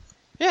did.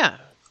 Yeah.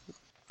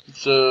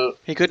 So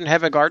he couldn't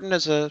have a garden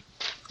as a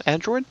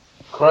android?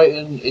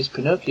 Crichton is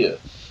Pinocchio.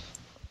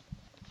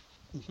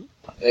 Mm-hmm.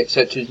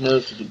 Except his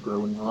nose doesn't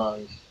grow in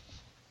eyes.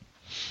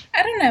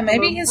 I don't know,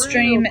 maybe his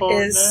dream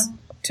is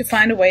to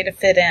find a way to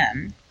fit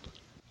in.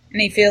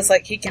 And he feels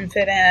like he can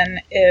fit in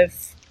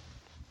if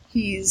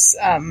he's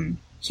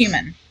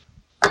human.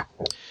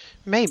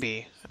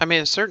 Maybe. I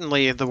mean,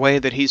 certainly the way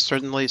that he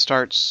certainly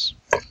starts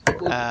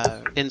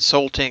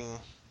insulting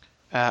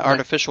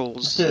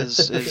artificials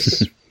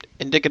is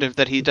indicative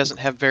that he doesn't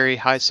have very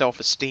high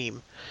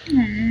self-esteem.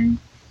 Mm.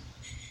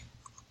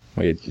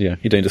 Well, you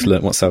don't just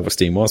learn what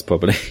self-esteem was,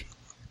 probably.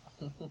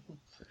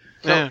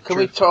 Can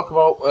we talk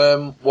about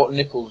what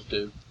nipples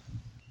do?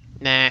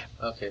 Nah.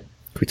 Okay.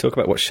 Can we talk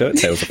about what shirt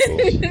tails are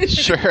for?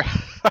 Sure.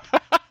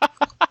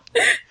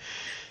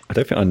 I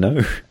don't think I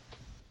know.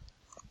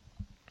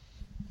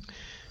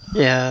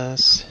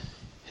 Yes.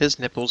 His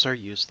nipples are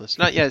useless.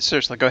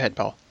 Seriously, go ahead,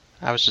 Paul.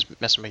 I was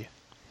just messing with you.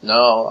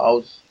 No, I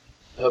was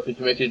hoping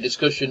to make a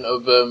discussion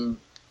of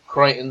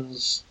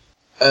Crichton's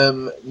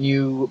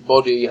new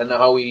body and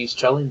how he's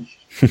challenged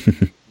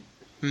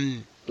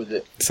with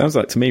it. Sounds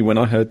like to me, when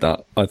I heard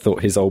that, I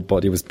thought his old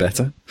body was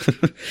better.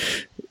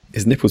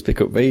 His nipples pick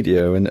up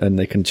radio and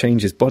they can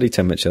change his body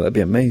temperature. That'd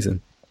be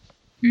amazing.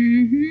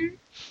 Mm-hmm.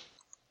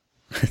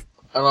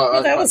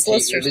 And that was he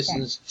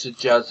listens to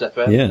Jazz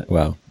FM. Yeah,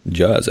 well,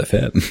 Jazz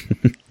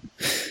FM.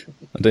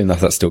 I don't know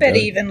if that's still But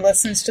going. he even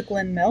listens to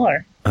Glenn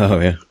Miller. Oh,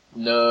 yeah.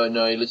 No,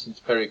 he listens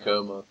to Perry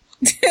Como.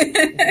 See,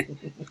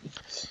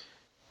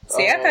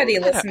 I thought he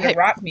listened to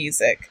rock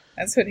music.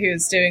 That's what he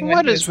was doing when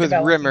What he was is with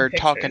developing Rimmer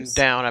pictures. talking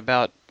down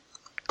about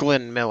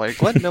Glenn Miller?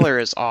 Glenn Miller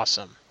is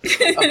awesome.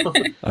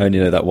 I only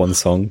know that one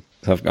song.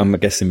 I'm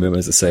guessing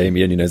Rimmer's the same.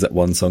 He only knows that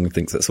one song and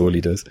thinks that's all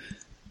he does.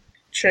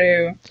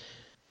 True.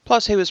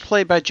 Plus, he was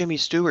played by Jimmy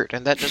Stewart,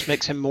 and that just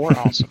makes him more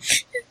awesome.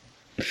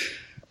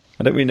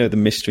 I don't really know the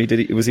mystery.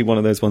 Was he one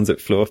of those ones that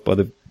flew off by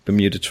the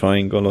Bermuda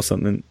Triangle or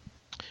something?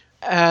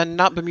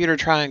 Not Bermuda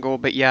Triangle,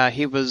 but yeah,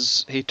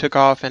 he took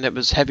off and it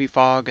was heavy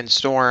fog and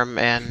storm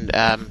and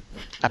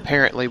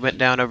apparently went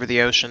down over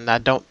the ocean. I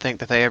don't think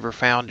that they ever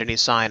found any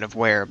sign of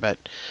where, but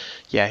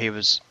yeah, he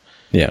was...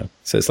 Yeah,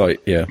 so it's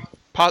like, yeah.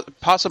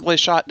 Possibly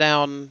shot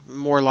down,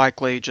 more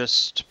likely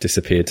just...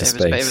 Disappeared to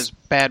space. It was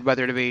bad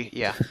weather to be,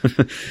 yeah.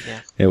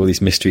 Yeah, all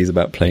these mysteries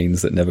about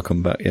planes that never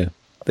come back, yeah.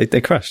 They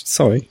crashed,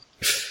 sorry.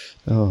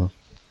 Oh.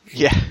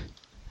 Yeah.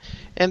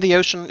 And the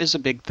ocean is a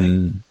big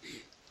thing.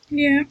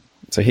 Yeah.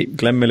 So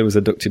Glenn Miller was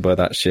abducted by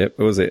that ship.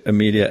 Or was it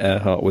Amelia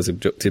Earhart was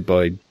abducted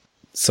by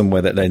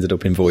somewhere that ended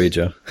up in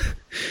Voyager?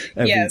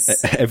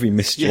 Every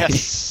mystery.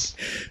 Yes.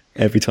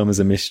 Every time there's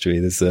a mystery,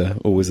 there's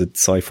always a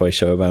sci-fi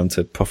show around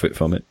to profit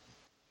from it.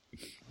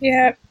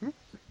 Yeah.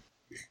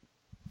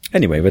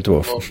 Anyway, Red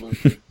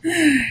Dwarf.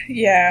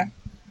 Yeah.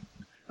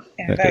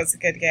 Yeah, Okay. that was a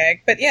good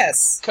gag. But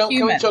yes, Can we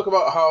human. talk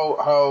about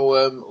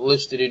how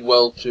Lister did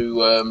well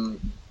to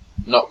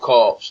not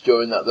corpse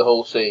during the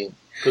whole scene?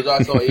 because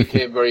I thought he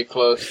came very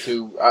close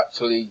to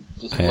actually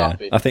just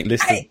laughing. I think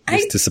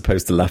Lister's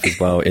supposed to laugh as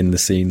well in the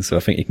scene, so I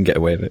think he can get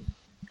away with it.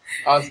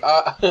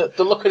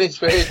 The look on his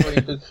face when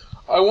he says,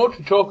 I want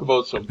to talk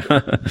about something.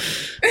 What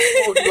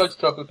would you like to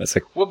talk about?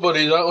 We're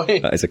buddies, aren't we?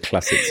 That is a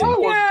classic scene. I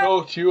want to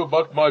talk to you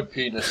about my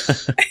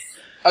penis.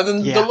 And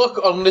then the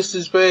look on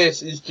Lister's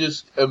face is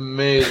just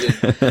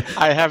amazing.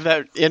 I have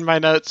that in my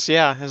notes,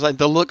 yeah. It's like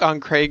the look on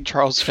Craig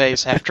Charles'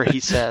 face after he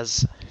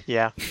says,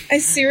 yeah. I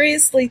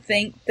seriously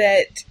think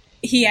that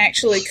he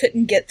actually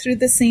couldn't get through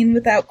the scene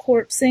without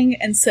corpsing,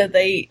 and so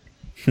they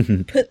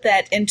put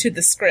that into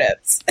the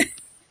scripts.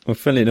 Well,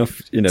 funnily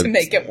enough, to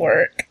make it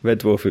work.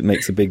 Red Dwarf, it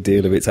makes a big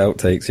deal of its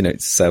outtakes.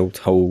 It's sold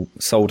whole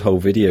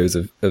videos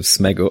of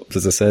Smeg Ups,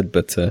 as I said,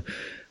 but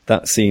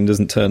that scene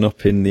doesn't turn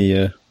up in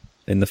the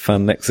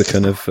fan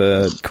lexicon of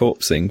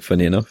corpsing,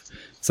 funny enough.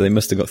 So they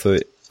must have got through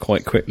it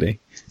quite quickly.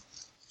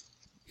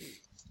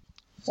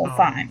 Well,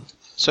 fine.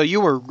 So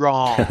you were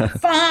wrong.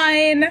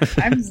 Fine.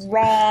 I'm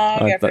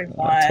wrong,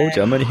 everyone. I told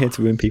you, I'm only here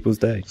to ruin people's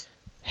day.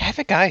 Have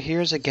a guy here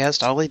as a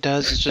guest, all he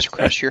does is just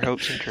crush your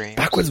hopes and dreams.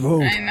 Backwards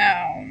road. I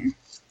know.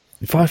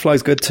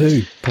 Firefly's good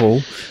too,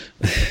 Paul.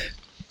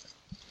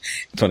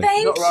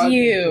 Thank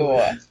you.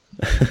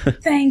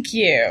 Thank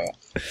you.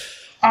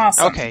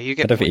 Awesome. Okay, you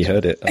get. I don't think you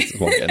heard it. That's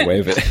why I'm getting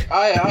away with it.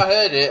 I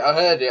heard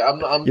it.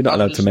 You're not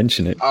allowed to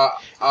mention it.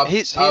 I've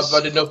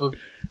had enough of.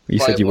 You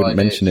said you wouldn't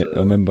mention it. I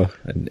remember.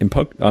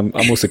 I'm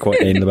also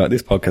quite anal about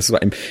this podcast.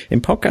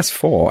 In podcast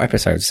 4,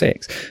 episode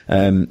 6,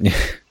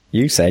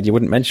 you said you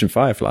wouldn't mention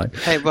Firefly.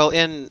 Hey, well,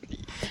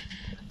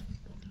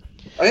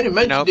 I only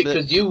mentioned it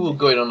because you were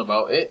going on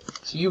about it,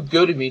 so you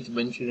goaded me to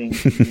mentioning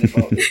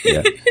about it.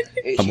 Yeah,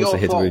 I'm also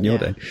here to ruin your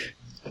day.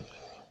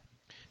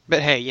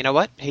 But hey, you know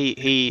what?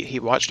 He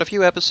watched a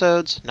few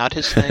episodes. Not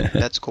his thing.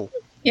 That's cool.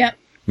 Yeah.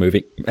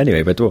 Movie.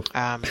 Anyway, Red Dwarf.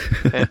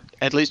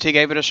 At least he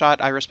gave it a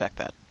shot. I respect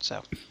that.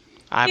 So,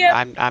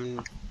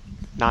 I'm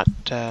not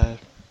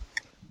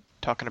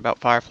talking about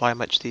Firefly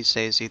much these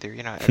days either.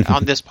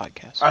 On this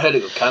podcast. I heard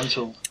it got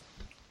cancelled.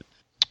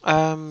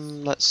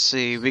 Let's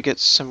see. We get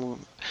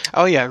some.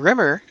 Oh yeah,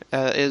 Rimmer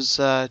is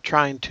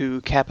trying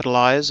to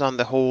capitalize on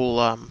the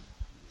whole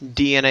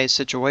DNA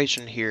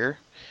situation here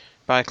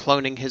by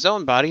cloning his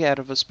own body out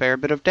of a spare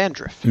bit of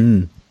dandruff.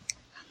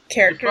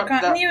 Character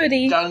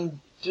continuity.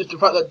 Just the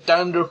fact that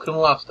dandruff can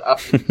last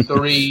after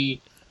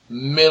 3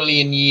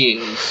 million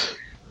years.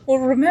 Well,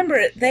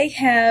 remember, they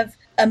have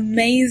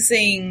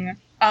amazing.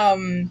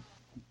 I'm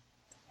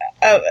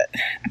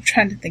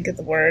trying to think of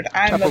the word.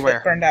 I'm a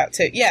bit burned out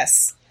too.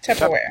 Yes.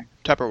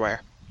 Tupperware.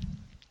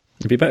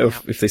 It'd be better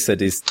if they said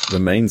his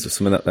remains or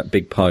some of that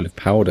big pile of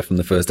powder from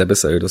the first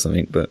episode or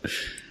something, but...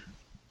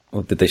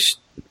 Or did they...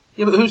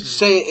 Yeah, but who's to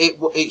say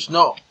it's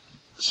not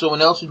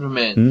someone else's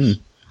remains?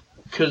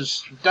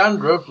 Because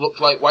dandruff looks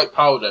like white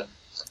powder.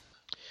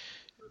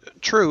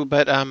 True,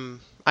 but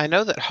I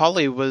know that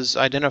Holly was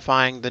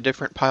identifying the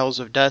different piles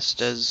of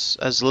dust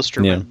as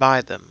Lister went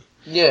by them.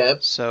 Yeah,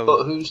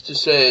 but who's to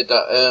say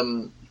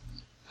that...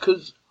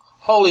 Because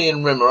Holly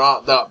and Rimmer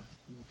aren't that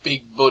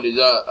big buddies,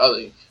 are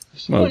they?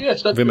 Well,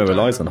 Rimmer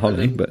relies on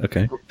Holly, but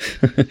okay.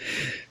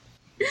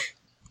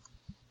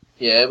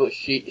 Yeah, but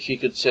she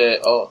could say,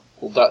 "Oh,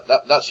 well,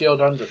 that's your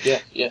dandruff."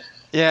 Yeah.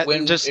 Yeah,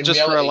 just reality,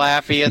 for a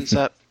laugh, he ends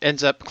up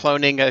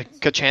cloning a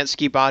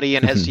Kachansky body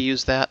and has to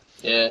use that.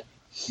 Yeah.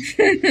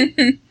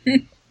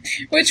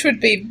 Which would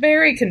be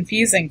very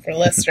confusing for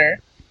Lister.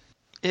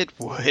 It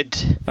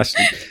would.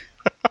 Actually,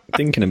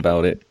 thinking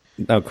about it,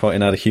 now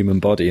quite out a human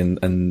body,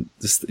 and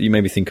just, you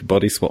made me think of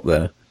body swap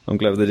there. I'm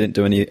glad they didn't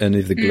do any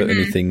of the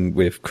gluttony thing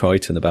with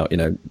Crichton about,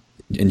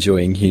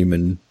 enjoying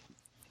human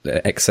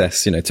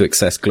excess, to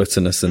excess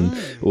gluttonous and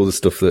all the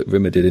stuff that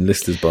Rimmer did in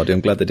Lister's body. I'm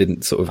glad they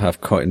didn't sort of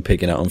have Crichton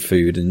pigging out on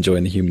food and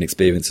enjoying the human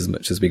experience as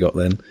much as we got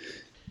then.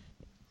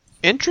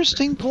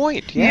 Interesting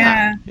point.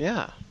 Yeah.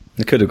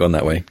 It could have gone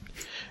that way.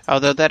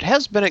 Although that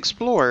has been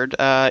explored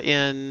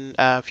in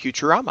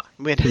Futurama.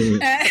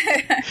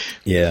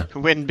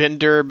 When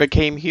Bender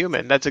became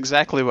human. That's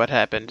exactly what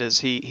happened,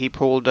 is he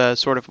pulled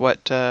sort of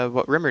what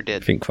Rimmer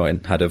did. I think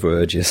Crichton had other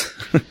urges.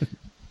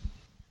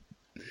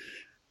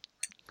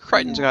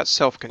 Crichton's got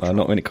self-control.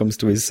 Not when it comes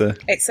to his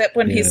except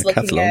when he's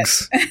looking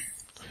catalogs.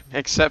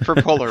 Except for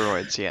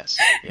Polaroids, yes.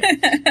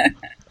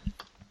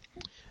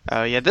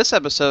 This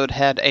episode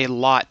had a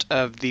lot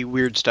of the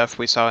weird stuff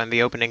we saw in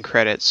the opening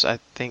credits. I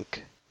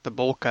think the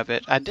bulk of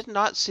it. I did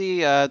not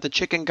see the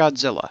Chicken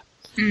Godzilla,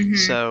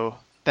 so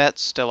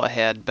that's still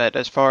ahead. But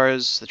as far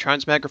as the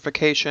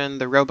transmagrification,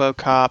 the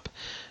RoboCop,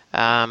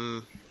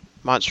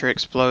 monster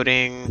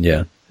exploding,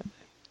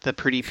 the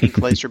pretty pink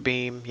laser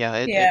beam,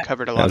 it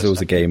covered a lot. That was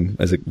always a game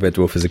as a Red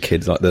Dwarf as a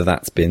kid, like the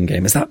That's Been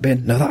game. Has that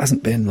been? No, that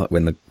hasn't been. Like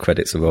when the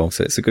credits are roll,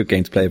 so it's a good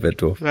game to play, Red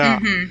Dwarf. Yeah.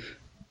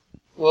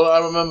 Well, I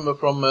remember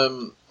from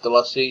the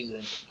last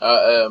season.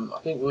 I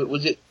think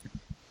was it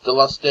the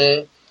last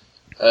day.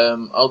 I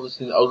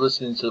was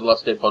listening to the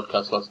Last Day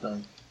podcast last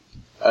night.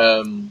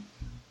 And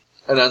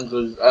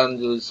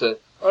Andrew said,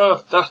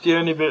 "Oh, that's the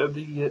only bit of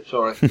the..."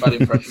 Sorry, bad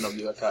impression of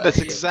you. That's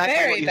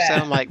exactly what you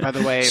sound like, by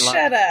the way.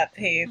 Shut up,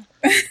 Heath.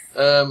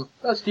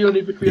 That's the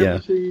only bit we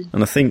ever see.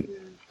 And I think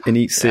in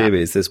each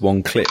series there's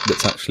one clip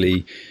that's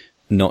actually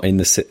not in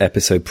the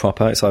episode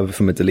proper. It's either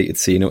from a deleted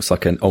scene or it's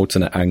like an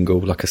alternate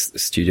angle, like a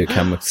studio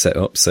camera set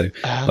up. So,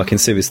 like in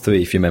series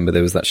 3, if you remember,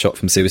 there was that shot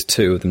from series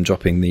 2 of them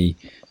dropping the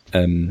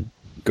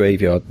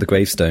graveyard, the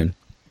gravestone.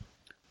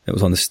 It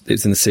was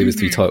it's in the series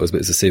 3 titles, but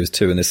it's a series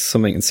 2, and there's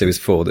something in series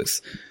 4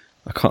 that's,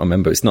 I can't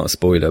remember. It's not a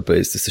spoiler, but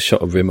it's just a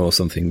shot of Rimmer or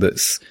something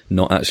that's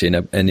not actually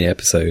in any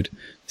episode.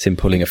 It's him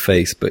pulling a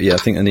face, but yeah, I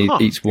think in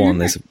each one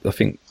there's, I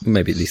think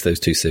maybe at least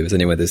those 2 series.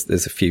 Anyway,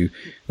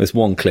 there's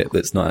one clip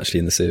that's not actually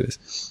in the series.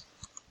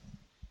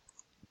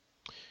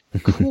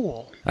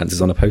 Cool. And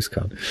it's on a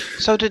postcard.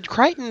 So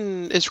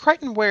is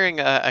Crichton wearing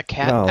a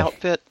cat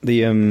outfit?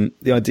 The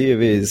idea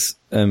is,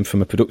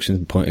 from a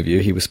production point of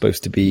view, he was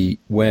supposed to be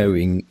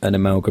wearing an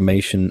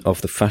amalgamation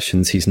of the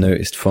fashions he's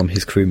noticed from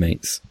his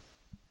crewmates.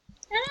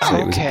 So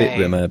it was a bit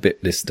Rimmer, a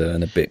bit Lister,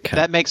 and a bit cat.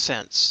 That makes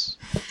sense.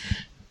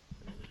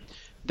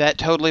 That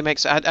totally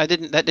makes. That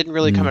didn't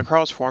really come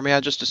across for me. I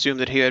just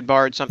assumed that he had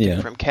borrowed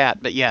something from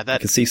Cat. But yeah, that I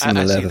can see some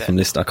of the leather from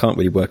Lister. I can't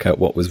really work out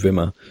what was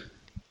Rimmer.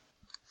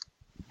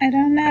 I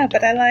don't know,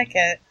 but I like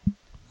it.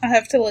 I'll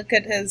have to look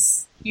at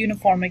his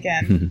uniform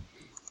again.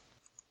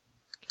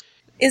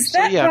 Is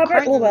that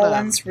Robert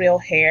Llewellyn's real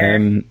hair?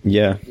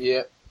 Yeah.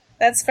 Yeah.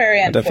 That's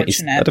very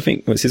unfortunate. I don't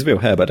think it's his real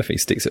hair, but I don't think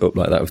he sticks it up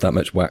like that with that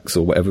much wax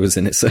or whatever was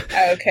in it. So,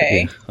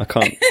 okay. Yeah, I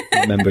can't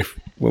remember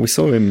when we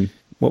saw him.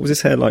 What was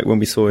his hair like when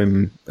we saw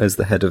him as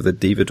the head of the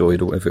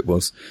Divodoid or whatever it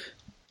was?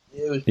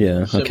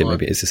 Yeah, okay,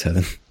 maybe it is his hair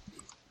then.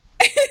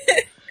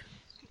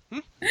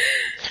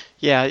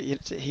 Yeah,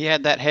 he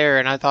had that hair,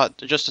 and I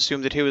just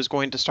assumed that he was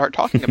going to start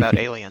talking about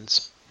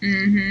aliens.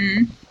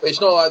 Mm-hmm.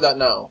 It's not like that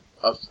now.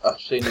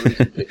 I've seen a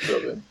recent picture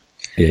of him.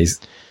 Yeah,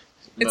 it's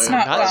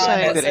not I'm not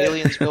saying that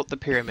aliens built the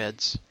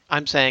pyramids.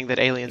 I'm saying that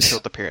aliens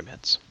built the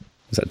pyramids.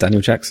 Was that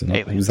Daniel Jackson?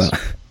 Aliens. Who's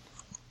that?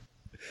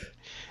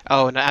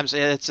 Oh, no,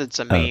 it's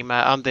a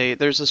meme.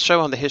 There's a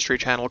show on the History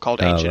Channel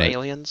called Ancient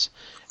Aliens,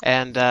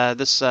 and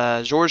this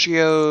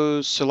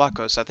Giorgio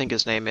Tsoukalos, I think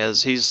his name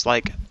is. He's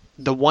like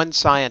the one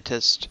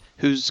scientist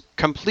who's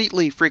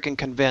completely freaking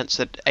convinced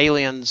that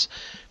aliens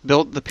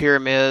built the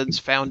pyramids,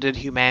 founded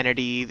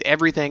humanity,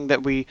 everything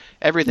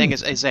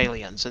is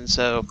aliens, and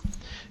so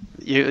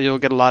you'll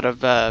get a lot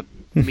of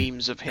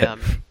memes of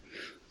him.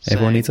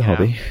 Everyone needs a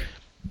hobby.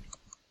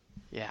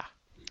 Yeah,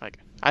 like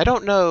I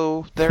don't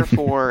know,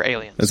 therefore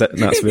aliens.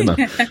 That's Rimmer.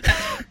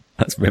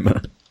 That's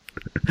Rimmer.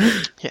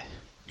 Yeah,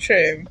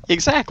 true.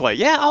 Exactly.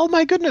 Yeah. Oh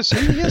my goodness,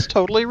 he is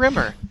totally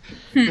Rimmer.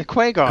 The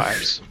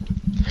Quagars.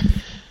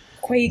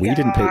 We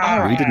didn't build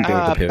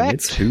the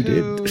pyramids. Who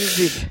did?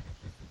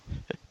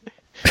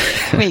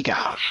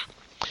 Quagar.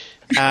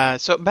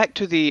 So back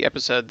to the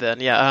episode then.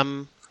 Yeah.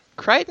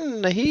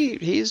 Crichton,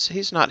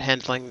 he's not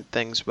handling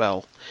things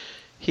well.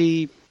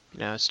 He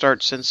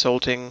starts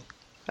insulting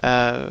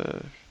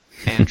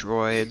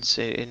androids,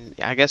 and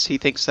I guess he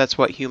thinks that's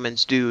what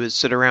humans do, is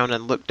sit around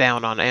and look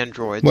down on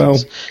androids. Well,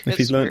 if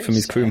he's learned from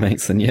his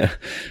crewmates, then yeah.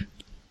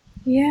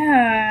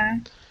 Yeah.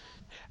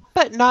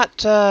 But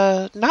not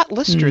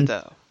Lister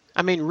though.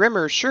 I mean,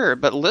 Rimmer, sure,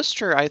 but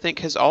Lister, I think,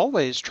 has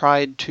always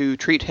tried to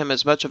treat him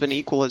as much of an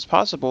equal as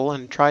possible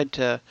and tried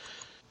to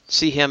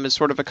see him as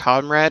sort of a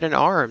comrade in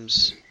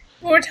arms.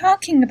 We're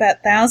talking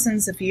about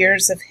thousands of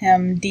years of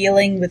him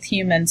dealing with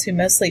humans who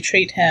mostly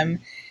treat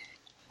him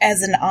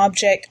as an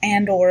object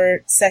and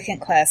or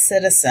second-class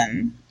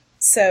citizen.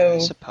 So, I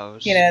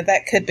suppose.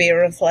 That could be a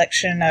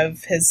reflection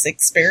of his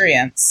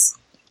experience.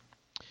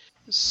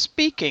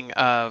 Speaking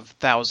of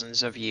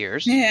thousands of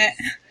years, yeah.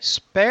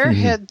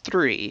 Sparehead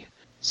 3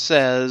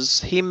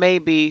 says he may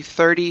be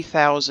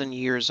 30,000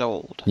 years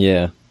old.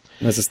 Yeah.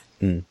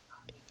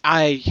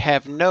 I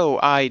have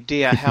no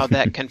idea how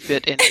that can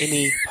fit in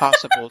any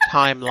possible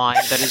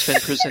timeline that has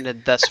been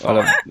presented thus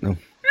far. No.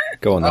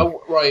 Go on then.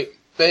 Right,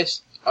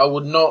 best, I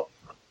would not...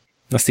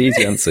 That's the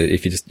easy answer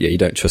if you you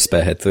don't trust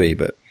Sparehead 3,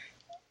 but...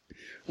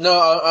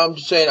 No, I'm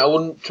just saying I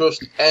wouldn't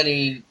trust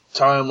any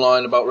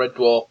timeline about Red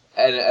Dwarf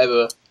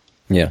ever.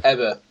 Yeah.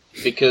 Ever.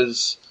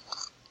 Because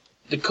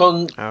the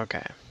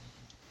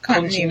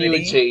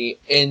continuity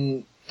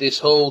in this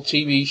whole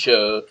TV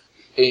show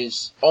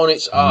is on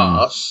its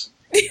arse.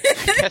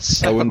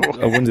 Yes, I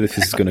wondered if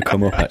this is going to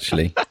come up,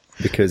 actually.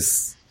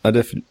 Because I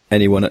don't think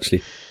anyone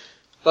actually...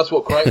 That's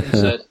what Crichton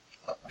said.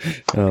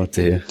 Oh,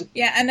 dear.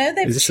 Yeah, I know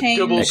they've changed...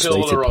 Double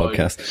X-rated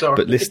podcast. Sorry.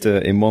 But Lister,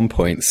 in one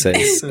point,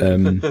 says...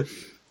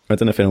 I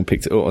don't know if anyone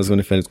picked it up. I was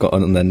wondering if anyone's got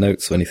on their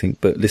notes or anything.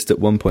 But Lister at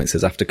one point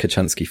says, after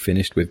Kochanski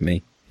finished with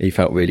me, he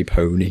felt really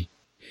pony.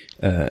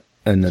 And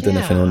I don't know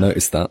if anyone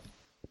noticed that.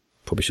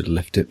 Probably should have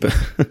left it, but...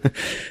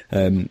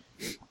 I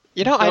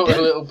did.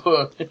 A little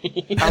pun.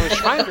 I was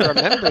trying to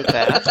remember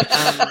that.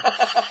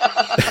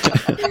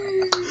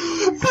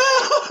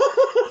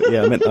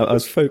 Yeah, I meant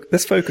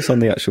let's focus on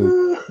the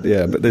actual...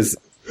 Yeah, but there's...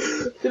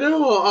 You know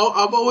what?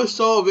 I've always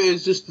thought of it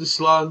as just the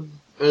slang,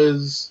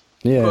 as...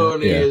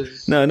 pony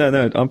as... No.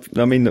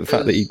 I mean the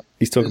fact that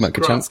he's talking about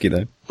Kochanski,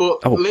 though.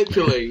 But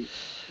literally...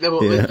 No,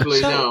 but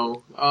literally,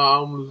 no. I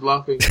was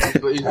laughing.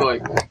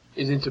 He's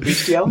He's into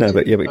bestiality. No,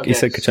 but you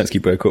said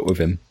Kochanski broke up with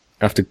him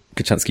after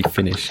Kochanski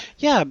finished.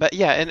 Yeah, but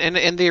yeah, and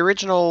in the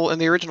original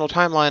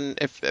timeline,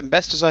 if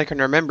best as I can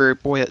remember,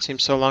 boy, that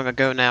seems so long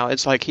ago now.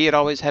 It's like he had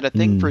always had a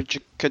thing for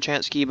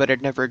Kochanski, but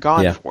had never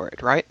gone for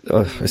it, right?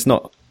 It's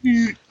not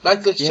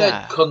like they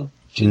said,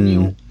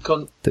 continuity.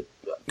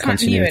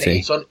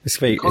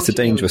 It's a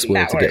dangerous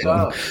word to get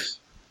wrong.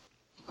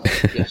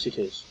 Yes, it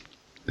is.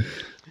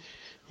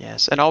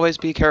 Yes, and always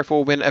be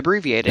careful when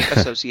abbreviating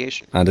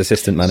association. And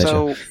assistant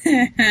manager.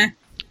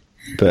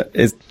 So,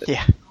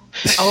 yeah.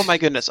 Oh my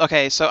goodness.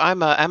 Okay, so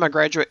I'm a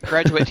graduate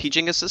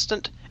teaching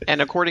assistant,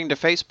 and according to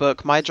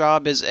Facebook, my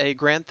job is a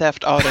Grand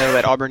Theft Auto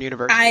at Auburn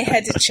University. I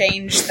had to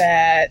change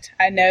that.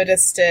 I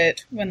noticed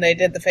it when they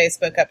did the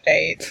Facebook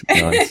update.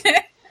 Nice.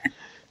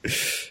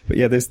 But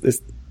yeah, there's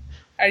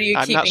Are you?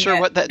 I'm not sure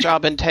what that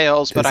job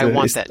entails, but I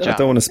want that job. I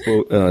don't want to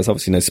spoil. There's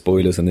obviously no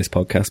spoilers on this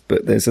podcast,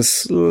 but there's a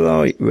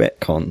slight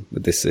retcon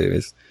with this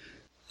series.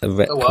 A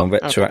retcon,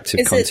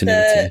 retroactive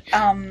continuity.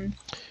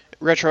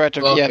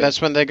 Retroactive, yeah, that's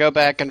when they go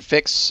back and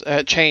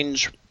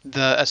change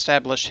the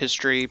established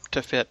history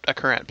to fit a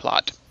current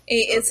plot.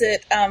 Is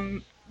it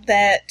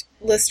that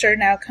Lister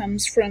now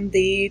comes from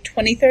the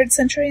 23rd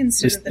century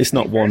instead of the 21st? It's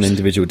not one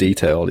individual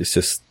detail, it's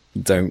just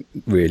don't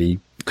really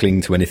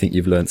cling to anything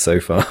you've learned so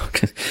far.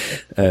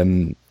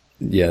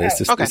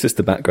 It's just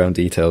the background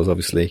details,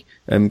 obviously.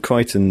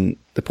 Crichton,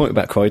 the point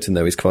about Crichton,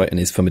 though, is Crichton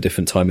is from a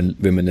different time in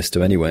Rim and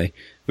Lister anyway.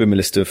 Rim and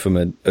Lister from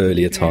an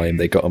earlier time,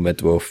 they got on Red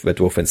Dwarf. Red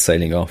Dwarf went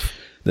sailing off.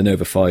 The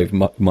Nova 5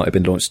 might have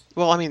been launched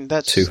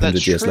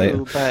 200 years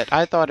later. But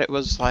I thought it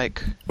was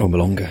like... Or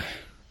longer.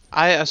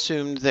 I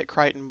assumed that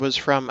Crichton was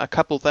from a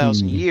couple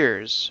thousand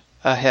years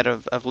ahead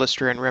of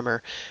Lister and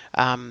Rimmer.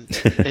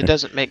 It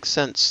doesn't make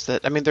sense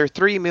that... I mean, they're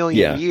 3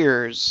 million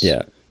years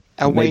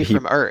away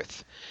from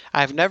Earth.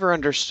 I've never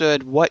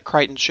understood what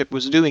Crichton's ship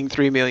was doing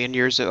 3 million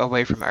years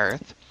away from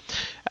Earth.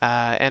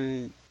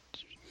 And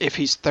if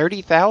he's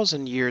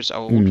 30,000 years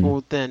old,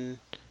 well then...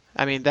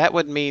 I mean, that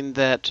would mean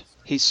that...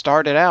 He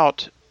started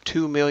out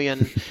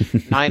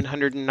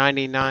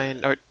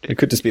 2,999,000. Or it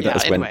could just be that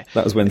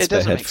was when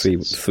Spearhead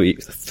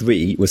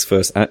 3 was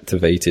first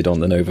activated on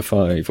the Nova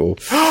 5, or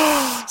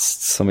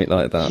something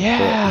like that. Yeah,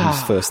 but it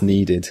was first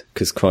needed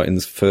because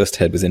Crichton's first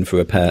head was in for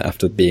repair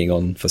after being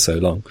on for so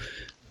long.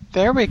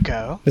 There we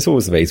go. There's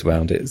always ways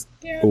around it.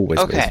 Always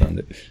ways around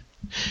it.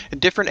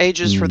 Different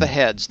ages for the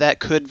heads. That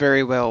could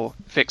very well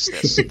fix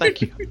this.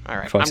 Thank you. All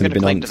right, I'm going to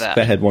cling to that.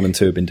 Spearhead 1 and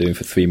 2 have been doing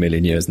for 3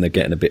 million years, and they're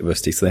getting a bit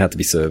rusty, so they had to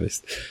be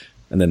serviced.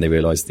 And then they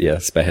realised,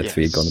 Spearhead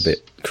 3 had gone a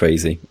bit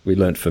crazy. We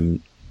learnt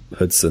from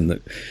Hudson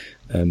that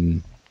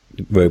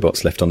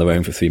robots left on their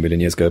own for 3 million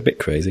years go a bit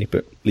crazy,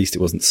 but at least it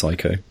wasn't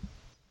Psycho.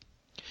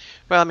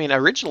 Well, I mean,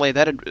 originally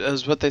that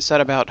is what they said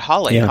about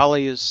Holly. Yeah.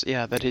 Holly is, he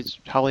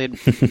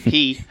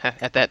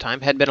at that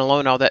time had been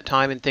alone all that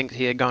time and thinks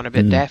he had gone a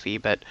bit daffy,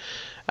 but.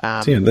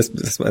 Maybe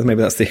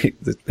that's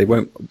they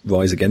won't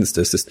rise against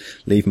us. Just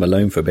leave them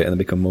alone for a bit and they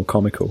become more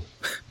comical.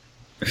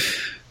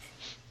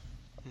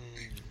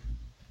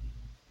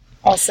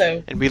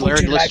 Also, and we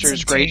learned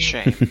Lister's great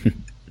shame.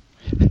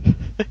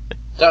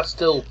 That's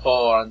still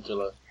poor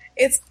Angela.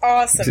 It's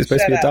awesome. Is it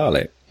supposed to be a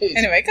Dalek?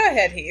 Anyway, go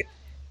ahead, Heath.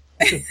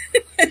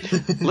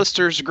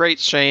 Lister's great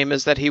shame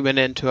is that he went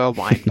into a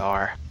wine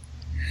bar.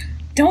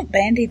 Don't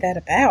bandy that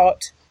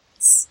about.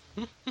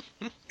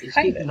 He's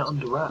keeping it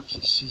under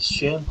wraps. He's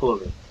shameful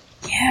of it.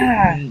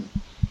 Yeah.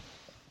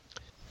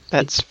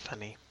 That's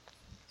funny.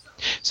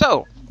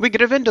 So, we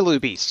get a Vindaloo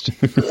Beast.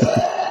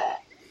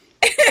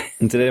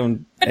 And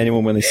did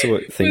anyone when they saw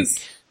it think...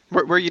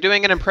 Were you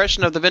doing an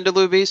impression of the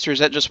Vindaloo Beast, or is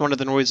that just one of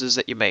the noises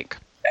that you make?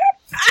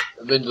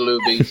 Vindaloo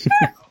Beast.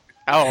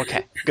 Oh,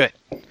 okay. Good.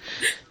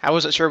 I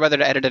wasn't sure whether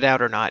to edit it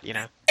out or not, you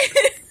know.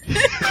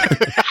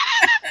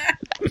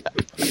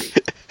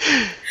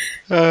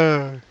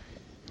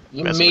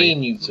 You're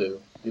mean, you two.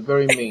 You're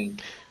very mean.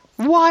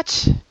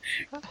 What?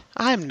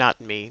 I'm not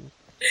mean.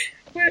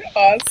 We're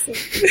awesome.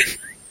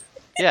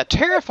 Yeah,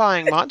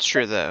 terrifying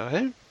monster,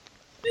 though.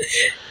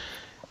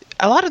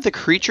 A lot of the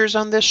creatures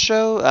on this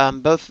show,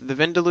 both the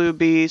Vindaloo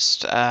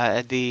Beast,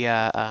 the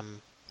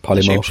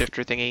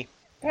shapeshifter thingy.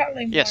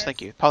 Polymorph. Yes,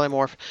 thank you.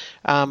 Polymorph.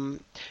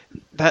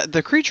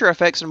 The creature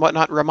effects and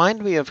whatnot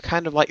remind me of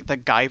kind of like the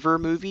Guyver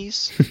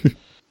movies.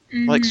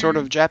 Like sort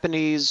of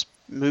Japanese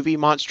movie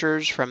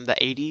monsters from the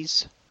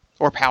 80s.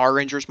 Or Power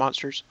Rangers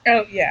monsters.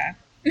 Oh, yeah.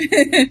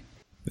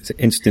 It's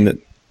interesting that...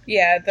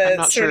 Yeah, I'm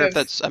not sure if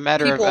that's a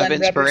matter of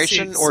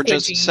inspiration or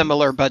just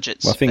similar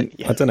budgets. Well, I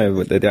don't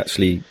know, they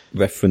actually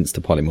referenced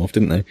to Polymorph,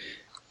 didn't they?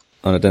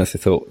 And I don't know if they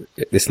thought,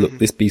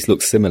 this beast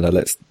looks similar, I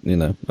don't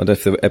know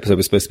if the episode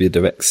was supposed to be a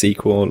direct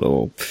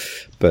sequel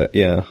but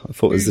yeah, I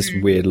thought it was this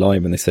weird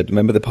line when they said,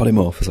 remember the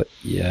Polymorph? I was like,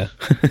 yeah,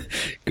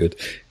 good.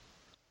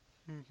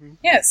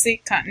 Yeah,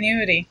 see,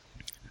 continuity.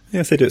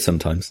 Yes, they do it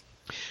sometimes.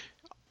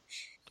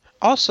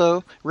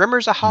 Also,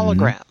 Rimmer's a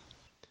hologram.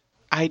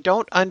 I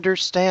don't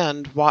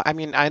understand why. I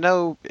mean, I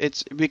know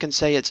we can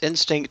say it's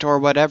instinct or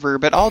whatever,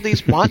 but all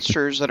these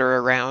monsters that are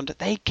around,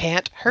 they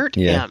can't hurt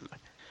him.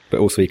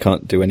 But also he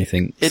can't do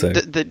anything.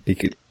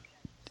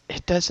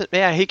 It doesn't.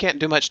 Yeah, he can't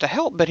do much to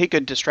help, but he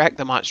could distract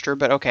the monster.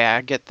 But okay,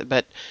 I get that.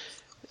 But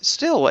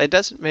still, it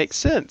doesn't make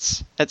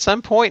sense. At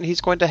some point,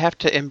 he's going to have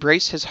to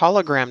embrace his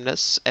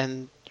hologramness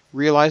and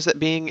realize that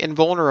being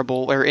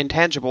invulnerable or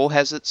intangible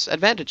has its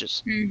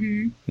advantages.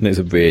 Mm-hmm. And it's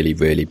a really,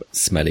 really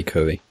smelly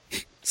curry.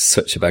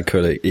 Such a bad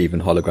curry.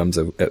 Even holograms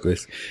are at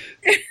risk.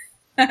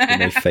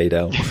 And they fade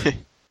out.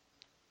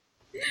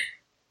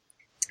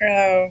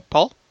 Oh,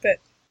 Paul, but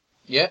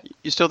Yeah,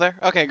 you still there?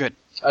 Okay, good.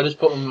 I just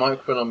put my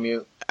microphone on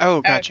mute.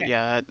 Oh, gotcha. Okay.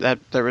 Yeah, that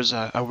there was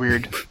a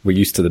weird. We're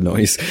used to the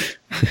noise.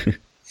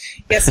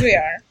 yes, we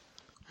are.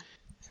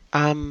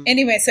 Um.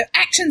 Anyway, so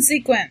action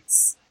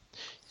sequence.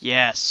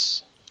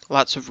 Yes,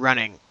 lots of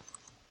running.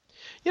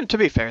 You know, to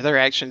be fair, they're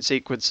action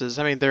sequences.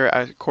 I mean, they're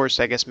of course,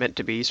 I guess, meant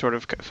to be sort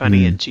of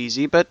funny and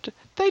cheesy, but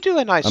they do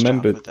a nice I job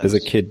remember with as a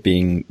those. kid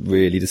being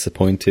really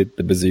disappointed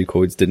the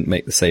Bazookoids didn't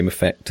make the same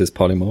effect as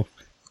Polymorph.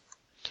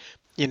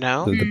 You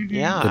know,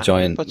 yeah. The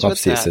giant, What's with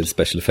obviously it's that? a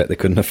special effect they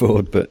couldn't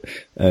afford, but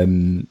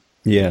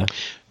yeah.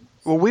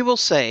 Well, we will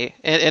say,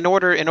 in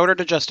order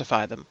to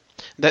justify them,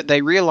 that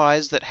they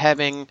realized that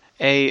having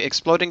a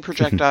exploding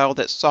projectile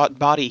that sought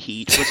body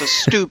heat was a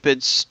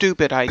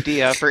stupid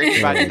idea for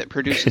anybody that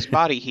produces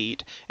body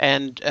heat,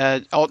 and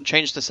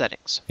changed the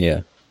settings.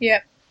 Yeah.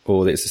 Yep.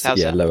 Or it's How's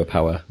a that? lower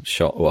power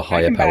shot or a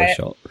higher can buy power it.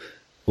 shot.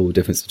 Or the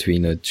difference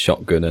between a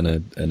shotgun and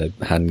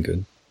a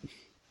handgun.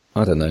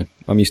 I don't know.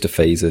 I'm used to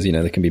phasers, you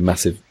know, they can be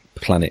massive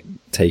planet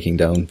taking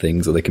down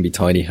things or they can be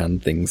tiny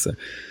hand things, so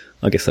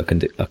I guess I can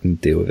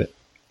deal with it.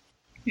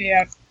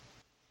 Yep.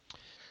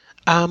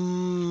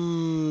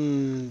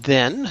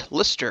 Then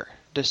Lister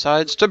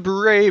decides to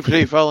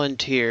bravely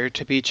volunteer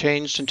to be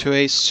changed into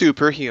a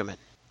superhuman,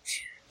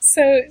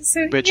 So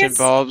which yes,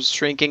 involves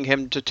shrinking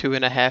him to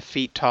 2.5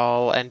 feet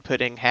tall and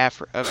putting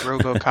half of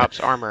RoboCop's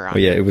armor on.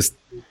 But yeah, it was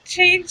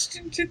changed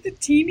into the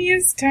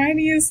teeniest,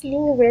 tiniest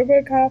little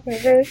RoboCop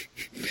ever.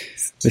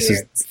 this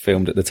was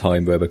filmed at the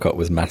time RoboCop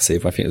was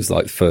massive. I think it was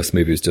like the first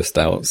movie was just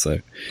out, so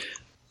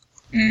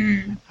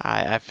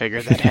I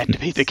figured that had to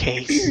be the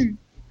case.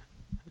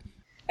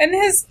 And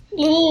his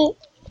little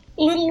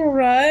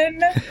run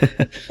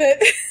that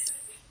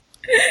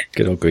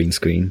good old green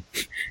screen.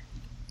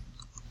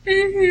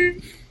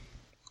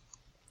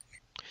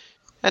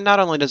 And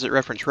not only does it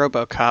reference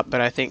RoboCop, but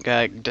I think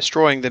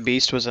destroying the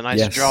Beast was a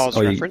nice Jaws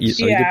you reference.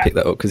 did Yeah. pick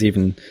that up because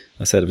even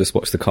I said I just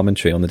watched the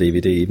commentary on the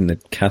DVD. Even the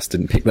cast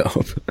didn't pick that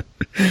up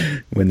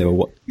when they were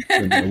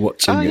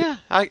watching Oh it. yeah,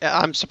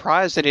 I'm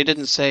surprised that he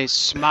didn't say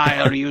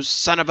 "Smile, you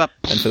son of a."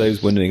 And for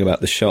those wondering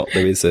about the shot,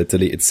 there is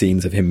deleted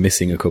scenes of him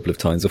missing a couple of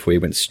times before he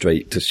went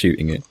straight to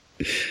shooting it.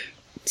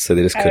 So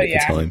they just cut Oh, it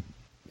yeah. for time.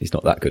 He's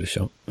not that good a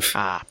shot.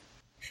 Ah.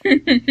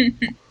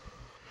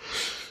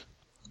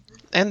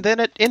 And then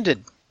it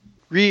ended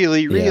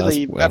really Yeah, that's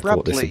where I thought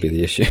abruptly. this would be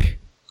the issue.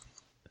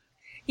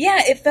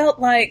 yeah, it felt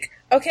like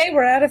okay,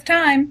 we're out of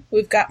time.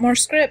 We've got more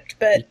script,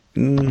 but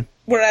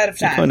we're out of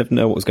You time. kind of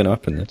know what was going to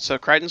happen then. So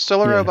Crichton's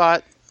still a Yeah.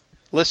 robot.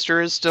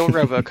 Lister is still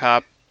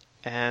RoboCop,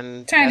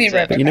 and Tiny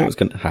that's it. But you know what's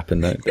going to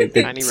happen though. They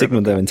Tiny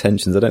signaled their RoboCop.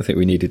 intentions. I don't think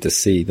we needed to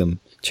see them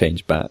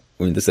change back.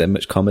 I mean, is there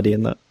much comedy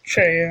in that?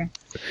 True.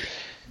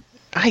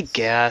 I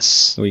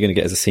guess. Are we going to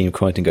get as a scene of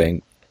Crichton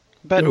going,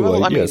 But Oh,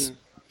 well, I yes. mean,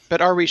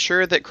 but are we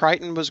sure that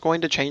Crichton was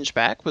going to change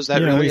back? Was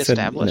that Yeah, really he said,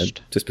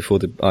 established? just before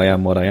the "I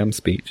am what I am"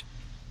 speech.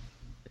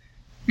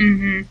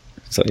 Mm-hmm.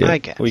 So yeah, I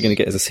guess. are we going to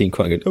get as a scene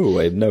Crichton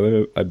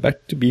going, I'm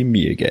back to being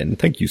me again.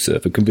 Thank you, sir,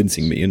 for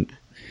convincing me. And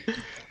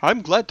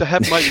I'm glad to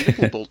have my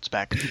nipple bolts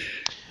back.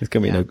 it's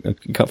going to be I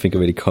can't think of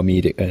a really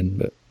comedic end,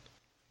 but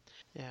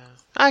Yeah,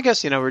 I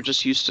guess we're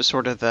just used to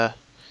sort of the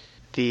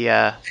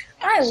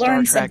I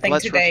learned Trek, something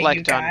let's today, you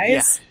reflect on-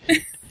 guys.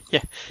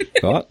 yeah.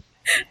 what?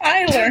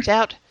 I learned. Turns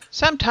out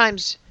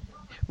sometimes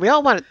we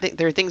all want to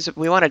there are things that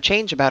we want to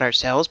change about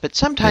ourselves, but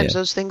sometimes Yeah.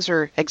 those things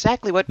are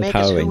exactly what The make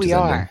Power us who Rangers we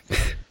ending. are.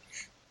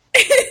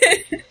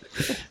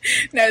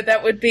 No,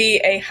 that would be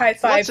a high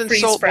five Let's freeze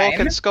insult frame. Bulk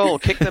and Skull,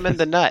 kick them in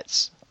the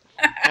nuts,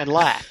 and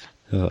laugh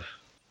Ugh.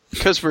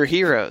 because we're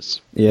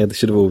heroes. Yeah, they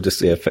should have all just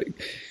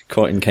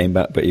Crichton came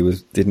back, but he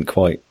didn't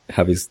quite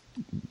have his.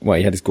 Well,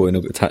 he had his growing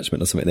up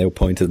attachment or something. They all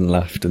pointed and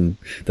laughed, and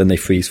then they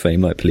freeze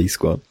frame like Police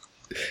Squad.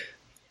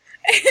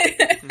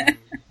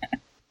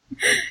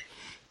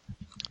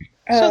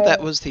 So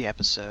that was the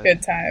episode.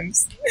 Good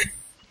times.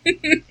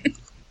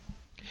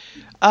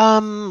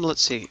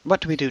 Let's see.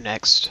 What do we do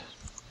next?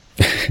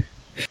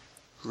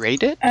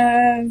 Rate it?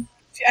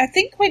 I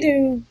think we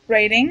do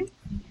rating,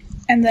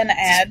 and then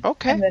ad,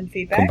 Okay. and then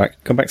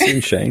feedback. Come back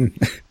soon, Shane.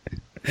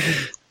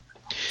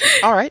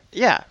 All right.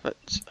 Yeah. But,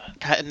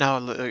 no,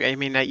 I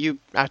mean,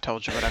 I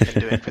told you what I've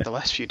been doing for the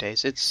last few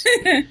days.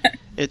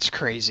 It's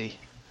crazy.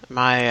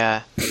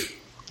 My,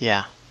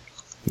 yeah.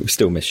 We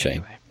still miss Shane.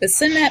 Anyway. The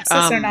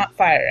synapses are not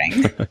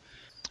firing.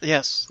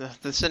 Yes,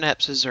 the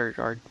synapses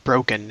are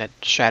broken and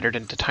shattered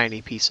into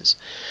tiny pieces.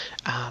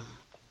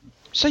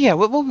 So yeah,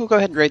 we'll go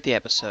ahead and rate the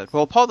episode.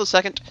 Well, Paul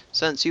II,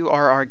 since you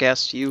are our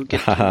guest, you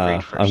get to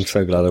rate first. I'm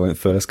so glad I went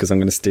first because I'm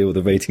going to steal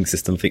the rating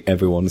system I think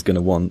everyone's going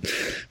to want.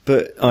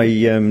 But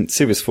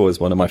Series 4 is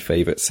one of my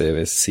favourite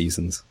series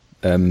seasons.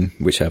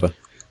 whichever.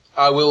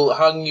 I will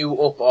hang you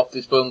up off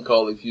this phone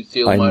call if you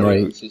steal my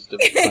rating system.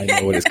 I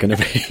know what it's going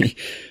to be.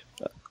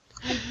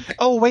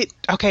 Oh, wait.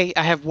 Okay,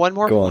 I have one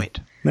more point.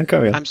 No,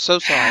 carry on. I'm so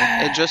sorry.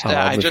 I just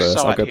reverse.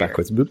 saw I'll it go here.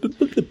 backwards.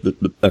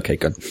 Okay,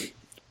 good.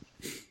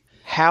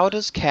 How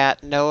does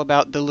Kat know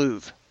about the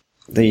Louvre?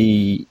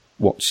 They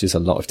watches a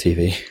lot of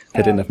TV.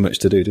 They didn't have much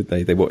to do, did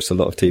they? They watched a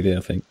lot of TV,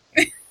 I think.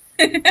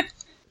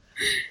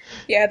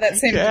 Yeah, that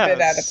seems a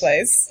bit out of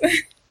place.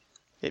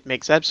 It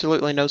makes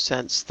absolutely no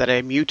sense that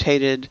a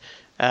mutated,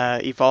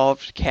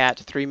 evolved cat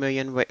 3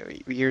 million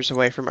years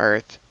away from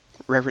Earth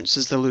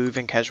references the Louvre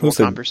in casual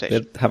Also,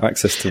 conversation. they have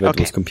access to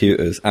Redwall's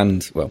computers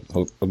and, well,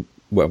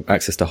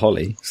 access to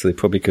Holly, so they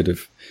probably could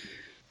have...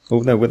 Oh,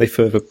 no, were they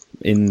further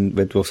in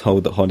Redwall's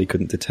hold that Holly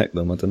couldn't detect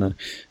them? I don't know.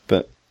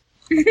 But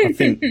I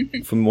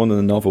think from one of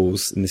the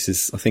novels, and this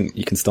is... I think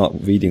you can start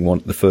reading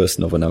the first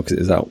novel now, because it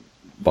is out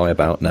by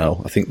about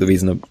now. I think the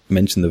reason I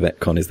mentioned the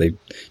retcon is they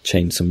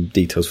changed some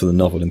details for the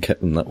novel and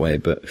kept them that way.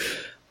 But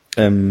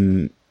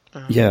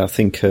yeah, I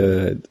think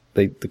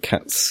the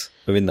cats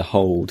are in the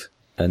hold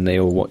and they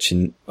are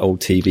watching old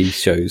TV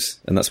shows,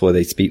 and that's why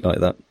they speak like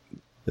that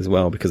as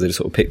well, because they just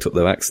sort of picked up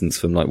their accents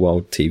from like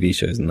wild TV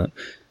shows and that.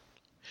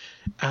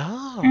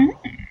 Oh,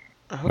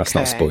 okay. That's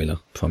not a spoiler,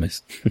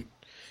 promise.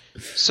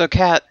 So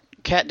Kat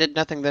did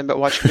nothing then but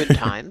watch Good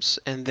Times,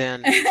 and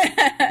then...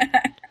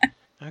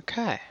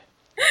 Okay.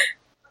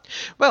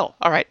 Well,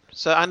 all right.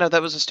 So I know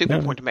that was a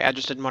stupid point to make. I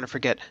just didn't want to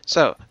forget.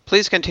 So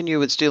please continue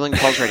with stealing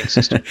Paul's rating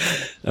system.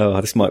 Oh,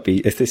 this might be,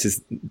 if this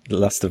is the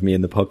last of me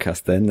in the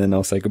podcast, then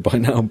I'll say goodbye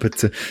now.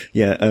 But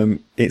yeah,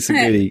 it's a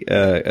really,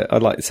 I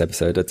like this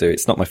episode. I do.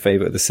 It's not my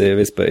favourite of the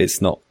series, but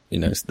it's not,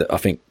 I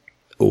think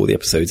all the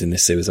episodes in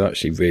this series are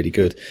actually really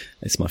good.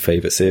 It's my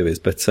favourite series.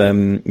 But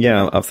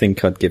yeah, I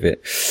think I'd give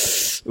it,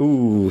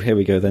 ooh, here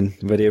we go then.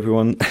 Ready,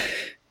 everyone?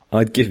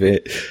 I'd give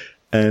it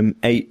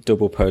 8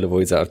 double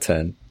Polaroids out of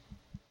 10.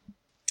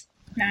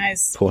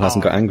 Nice. Paul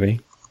hasn't got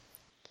angry.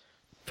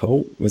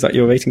 Paul, was that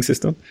your rating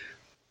system?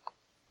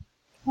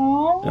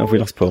 Oh. Have we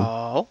lost Paul?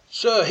 Oh.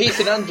 So, Heath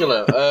and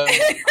Angela, how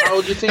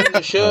do you think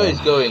the show is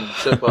going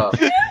so far?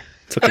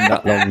 Took him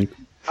that long.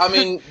 I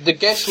mean, the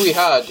guest we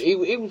had, he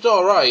was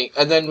alright,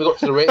 and then we got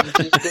to the rating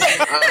system,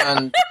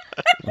 and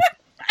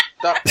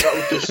that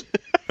was just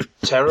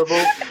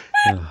terrible.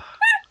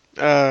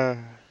 Well,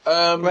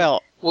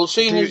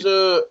 seeing as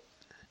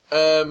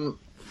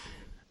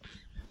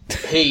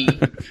he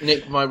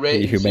nicked my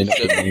rating He who may not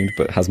be system, named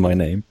but has my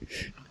name.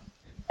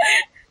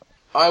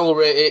 I will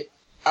rate it.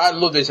 I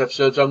love this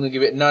episode, so I'm going to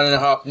give it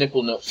 9.5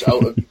 nipple nuts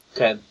out of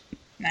 10.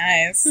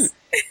 Nice.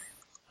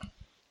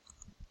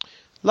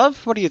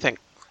 Love, what do you think?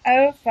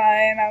 Oh,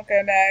 fine. I'll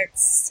go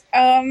next.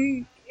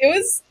 It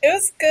was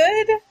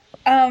good.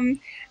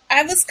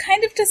 I was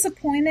kind of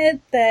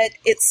disappointed that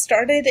it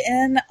started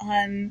in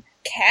on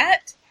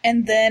Kat,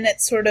 and then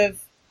it sort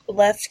of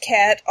left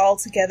Kat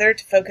altogether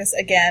to focus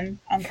again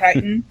on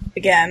Crichton,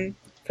 again,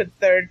 for the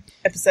 3rd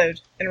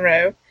episode in a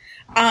row.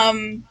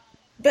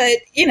 But,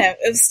 it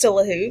was still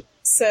a hoot.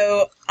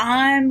 So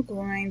I'm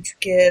going to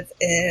give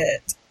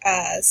it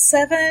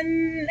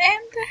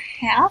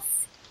 7.5,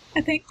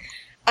 I think.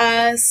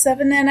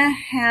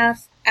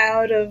 7.5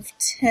 out of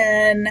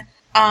 10.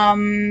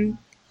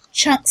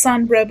 Chunks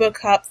on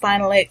RoboCop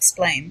finally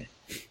explained.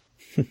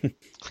 To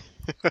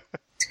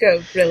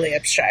go really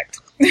abstract.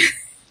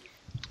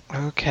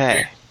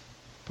 Okay.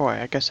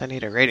 Boy, I guess I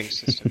need a rating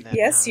system then.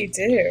 Yes, you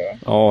do.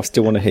 Oh, I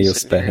still want to hear your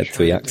Sitting here Sparehead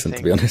 3 trying to accent,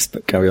 to think. be honest,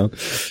 but carry on.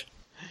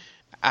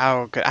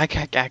 Oh, good. I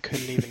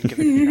couldn't even give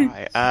it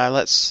a try.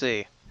 Let's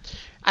see.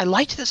 I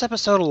liked this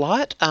episode a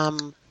lot.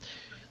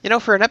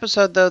 For an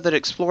episode, though, that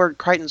explored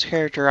Crichton's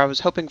character, I was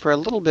hoping for a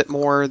little bit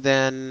more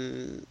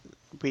than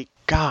we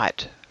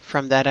got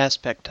from that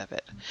aspect of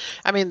it.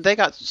 I mean, they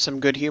got some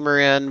good humor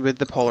in with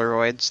the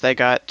Polaroids. They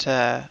got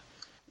a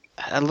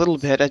little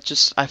bit.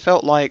 I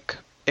felt like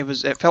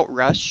it felt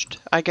rushed,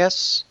 I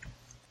guess,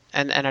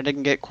 and I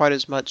didn't get quite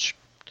as much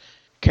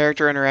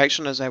character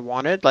interaction as I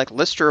wanted. Like,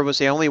 Lister was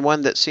the only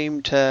one that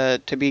seemed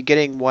to be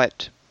getting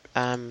what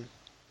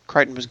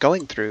Crichton was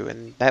going through,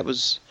 and that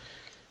was...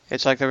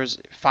 It's like there was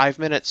 5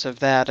 minutes of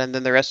that, and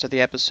then the rest of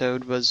the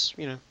episode was,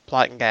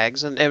 plot and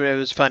gags, and it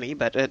was funny,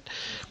 but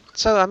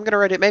so I'm going to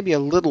rate it maybe a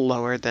little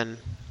lower than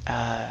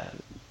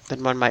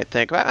one might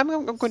think.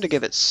 I'm going to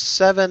give it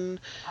 7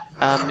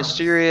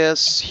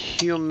 mysterious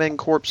human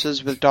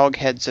corpses with dog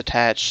heads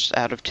attached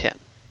out of 10.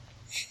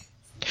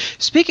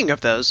 Speaking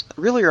of those,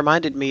 really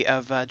reminded me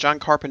of John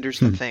Carpenter's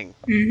The Thing.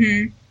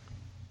 Mm-hmm.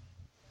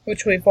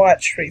 Which we've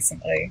watched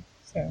recently,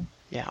 so...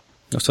 Yeah.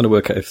 I was trying to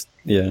work out if,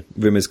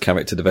 Rimmer's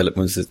character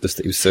development was just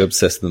that he was so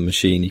obsessed with the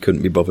machine he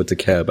couldn't be bothered to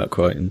care about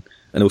Crichton,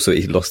 and also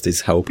he lost his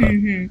helper.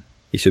 Mm-hmm.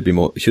 He should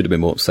have been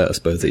more upset, I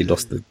suppose, that he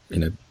lost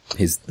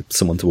his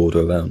someone to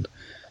order around.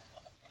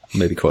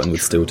 Maybe Crichton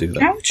would still do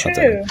that. Oh,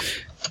 true.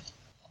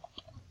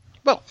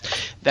 Well,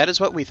 that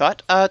is what we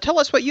thought. Tell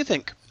us what you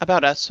think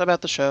about us,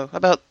 about the show,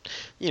 about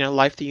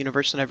life, the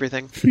universe, and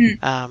everything. You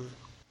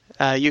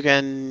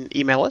can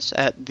email us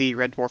at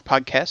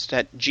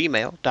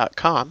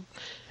thereddwarfpodcast@gmail.com.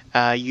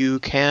 you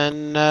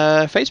can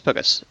Facebook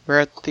us. We're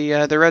at the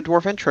Red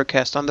Dwarf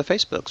Introcast on the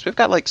Facebooks. We've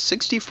got like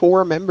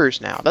 64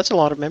 members now. That's a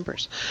lot of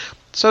members.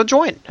 So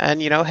join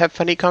and, have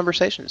funny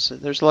conversations.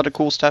 There's a lot of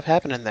cool stuff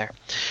happening there.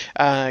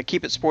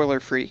 Keep it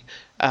spoiler-free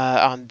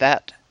on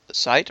that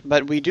site.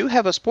 But we do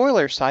have a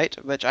spoiler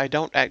site, which I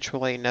don't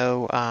actually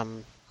know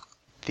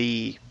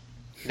the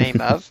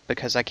name of,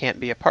 because I can't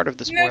be a part of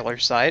the spoiler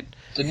site.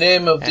 The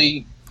name of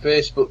the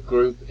Facebook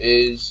group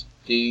is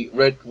the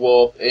Red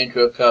Dwarf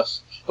Introcast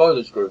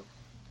Spoilers Group.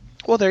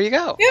 Well, there you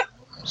go. Yep.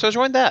 So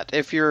join that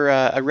if you're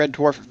a Red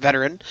Dwarf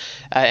veteran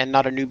and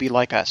not a newbie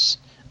like us.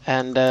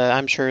 And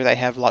I'm sure they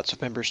have lots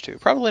of members too.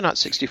 Probably not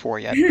 64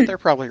 yet, but they're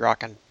probably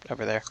rocking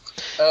over there.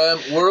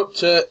 We're up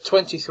to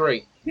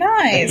 23.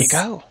 Nice. There you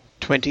go.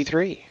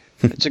 23.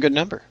 It's a good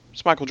number.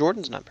 It's Michael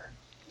Jordan's number.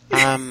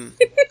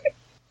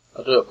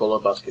 I don't follow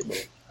basketball.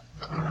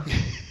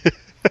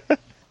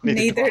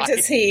 Neither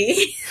does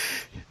he.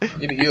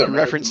 Maybe you're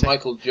referencing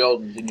Michael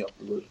Jordan's in your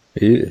blood.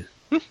 Yeah.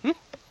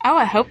 Oh,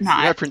 I hope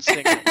not.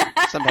 Referencing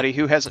somebody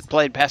who hasn't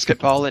played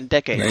basketball in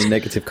decades. Any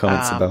negative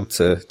comments about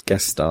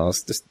guest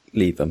stars, just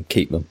leave them,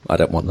 keep them. I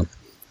don't want them.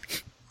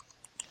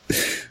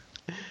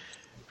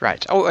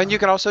 Right. Oh, and you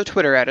can also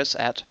Twitter at us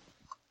at...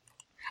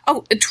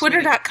 Oh,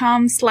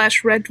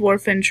 twitter.com/Red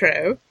Dwarf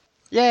Intro.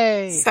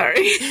 Yay!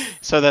 Sorry.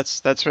 So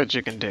that's what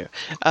you can do.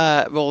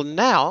 Well,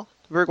 now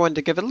we're going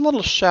to give a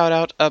little shout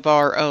out of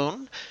our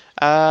own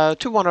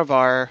to one of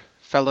our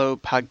fellow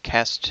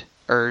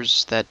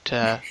podcasters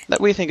that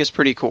we think is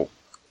pretty cool.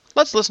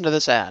 Let's listen to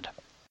this ad.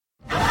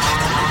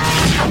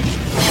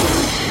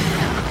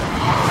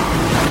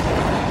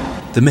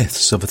 The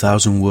myths of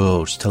 1,000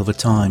 worlds tell of a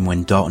time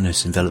when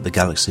darkness enveloped the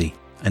galaxy,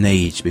 an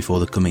age before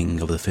the coming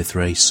of the fifth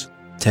race.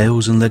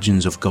 Tales and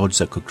legends of gods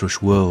that could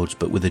crush worlds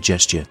but with a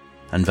gesture,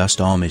 and vast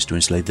armies to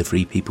enslave the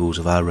free peoples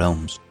of our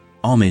realms.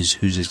 Armies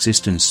whose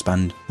existence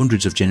spanned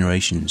hundreds of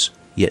generations,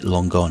 yet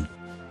long gone.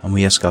 And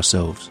we ask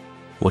ourselves,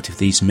 what if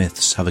these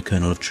myths have a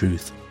kernel of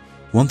truth?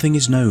 One thing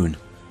is known,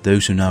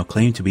 those who now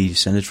claim to be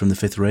descended from the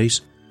fifth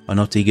race are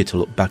not eager to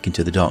look back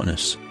into the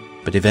darkness,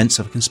 but events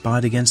have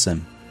conspired against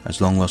them,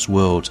 as long-lost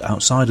worlds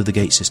outside of the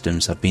gate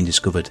systems have been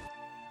discovered.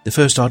 The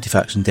first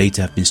artifacts and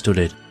data have been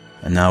studied,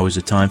 and now is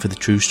the time for the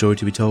true story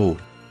to be told.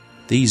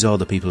 These are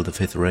the people of the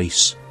fifth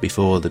race,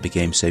 before they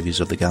became saviours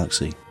of the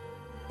galaxy.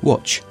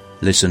 Watch,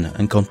 listen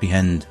and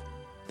comprehend,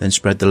 then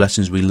spread the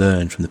lessons we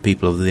learned from the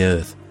people of the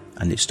Earth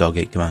and its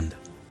Stargate Command.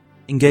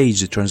 Engage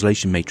the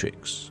translation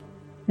matrix.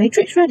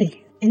 Matrix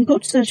ready.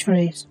 Input search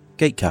phrase.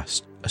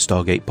 Gatecast, a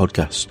Stargate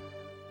podcast.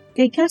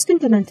 Gatecast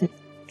implemented.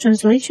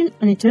 Translation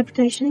and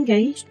interpretation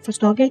engaged for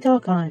Stargate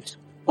Archives.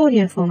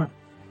 Audio format.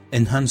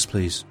 Enhance,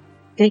 please.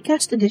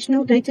 Gatecast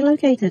additional data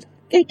located.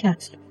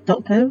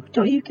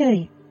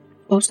 Gatecast.co.uk.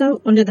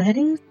 Also under the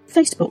headings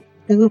Facebook,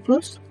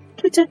 Google+,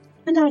 Twitter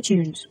and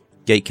iTunes.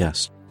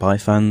 Gatecast, by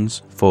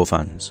fans, for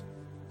fans.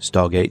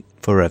 Stargate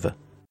forever.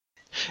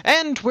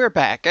 And we're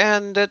back,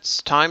 and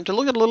it's time to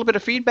look at a little bit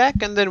of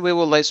feedback, and then we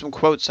will lay some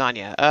quotes on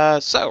you.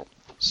 So,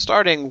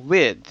 starting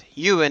with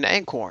Ewan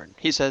Ankhorn.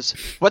 He says,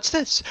 "What's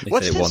this?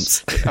 What's this?"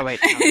 Once. Oh, wait.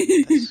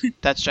 No,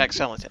 that's Jack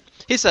Sellington.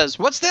 He says,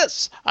 "What's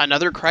this?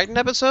 Another Crichton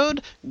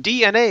episode?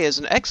 DNA is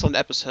an excellent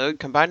episode,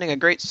 combining a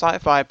great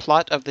sci-fi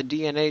plot of the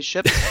DNA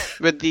ship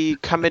with the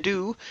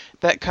Commodoo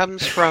that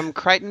comes from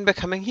Crichton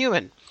becoming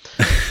human."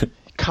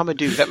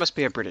 Commodoo, that must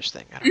be a British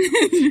thing. I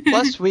don't know.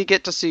 Plus, we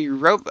get to see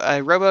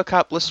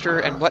Robocop Lister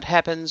and what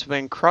happens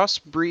when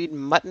crossbreed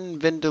mutton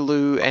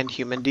vindaloo and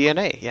human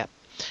DNA. Yeah,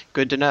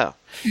 good to know.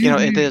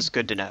 It is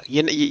good to know.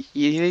 You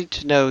need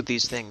to know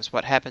these things.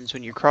 What happens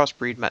when you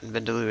crossbreed mutton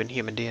vindaloo and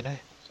human DNA?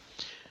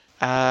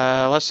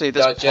 Let's see.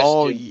 This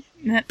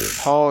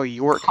Paul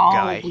York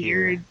guy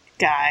here. Weird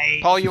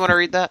guy. Paul, you want to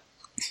read that?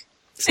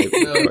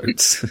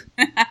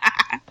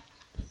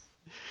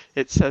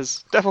 It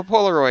says, "Devil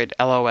Polaroid,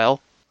 LOL."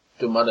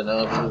 Don't matter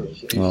now.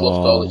 He's lost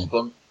all his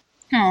fun.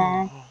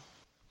 Aww.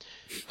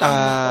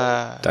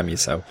 Damn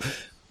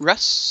yourself.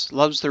 Russ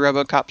loves the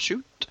RoboCop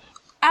suit.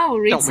 I'll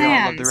read Don't we all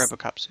love Sam's. the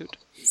RoboCop suit?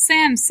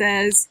 Sam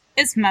says,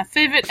 "It's my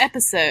favorite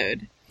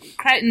episode.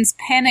 Crichton's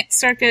Panic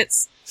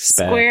Circuits,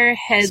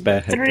 Sparehead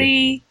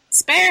 3.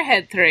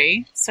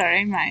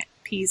 Sorry, my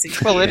P's and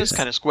Q's. Well, it is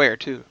kind of square,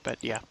 too, but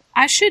yeah.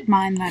 I should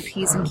mind my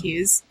P's and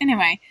Q's.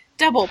 Anyway,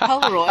 double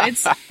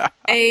Polaroids,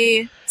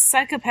 a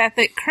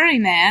psychopathic curry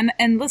man,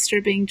 and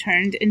Lister being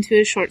turned into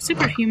a short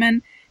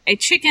superhuman, a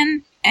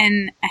chicken,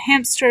 and a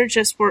hamster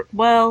just worked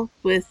well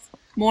with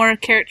more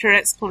character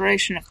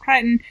exploration of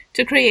Crichton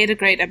to create a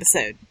great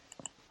episode."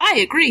 I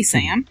agree,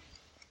 Sam.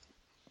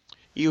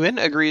 Ewan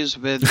agrees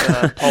with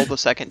Paul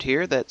II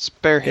here that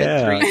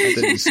Sparehead 3 I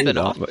didn't see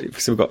spin-off. that, but we've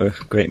still got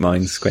great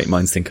minds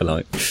think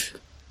alike.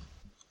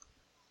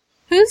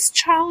 Who's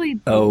Charlie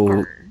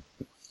Booker?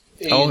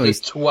 He's a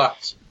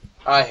twat.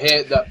 I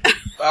hate that.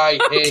 I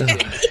hate him.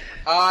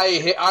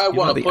 I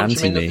want to punch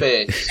him in the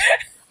face.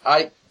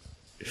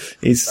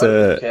 He's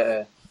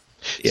So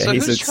he's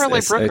who's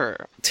Charlie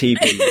Brooker? A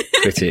TV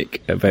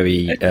critic, a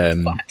very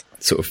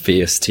sort of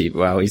fierce TV.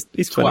 Wow, he's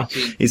funny.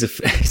 Twatty. He's a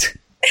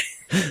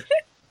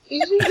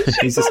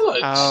He's bollocks.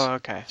 Oh,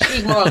 okay.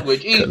 Excuse my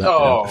language.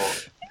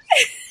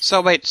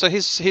 So wait, so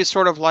he's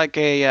sort of like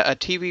a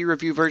TV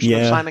review version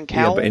of Simon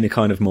Cowell? Yeah, but in a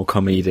kind of more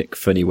comedic,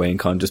 funny way, and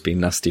kind of just being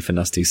nasty for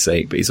nasty's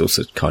sake, but he's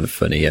also kind of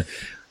funny, yeah.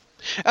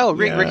 Oh,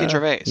 Ricky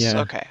Gervais.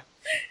 Yeah. Okay.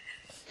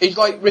 He's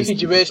like Ricky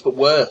Gervais, but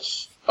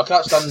worse. I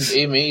can't stand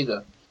him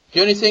either.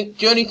 The only thing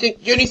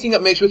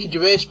that makes Ricky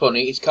Gervais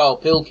funny is Carl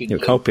Pilkington.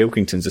 Yeah, Carl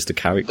Pilkington's just a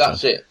character.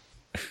 That's it.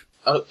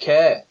 I don't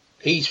care.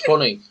 He's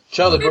funny.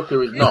 Charlie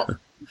Brooker is not.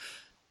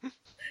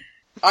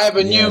 I have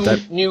a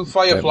new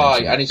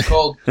Firefly, and it's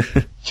called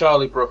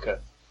Charlie Brooker.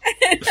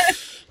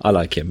 I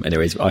like him.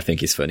 Anyways, I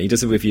think he's funny. He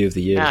does a review of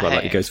the year as well.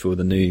 Like, he goes through all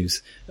the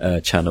news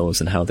channels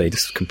and how they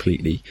just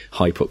completely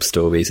hype up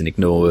stories and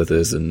ignore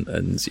others.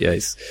 And yeah,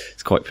 it's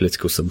quite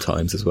political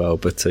sometimes as well.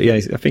 But yeah,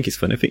 I think he's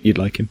funny. I think you'd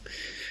like him.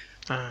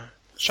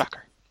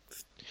 Shocker.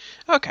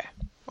 Okay.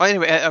 Well,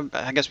 anyway,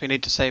 I guess we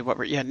need to say what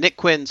we're... Yeah, Nick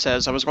Quinn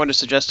says, I was going to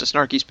suggest a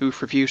snarky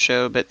spoof review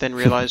show, but then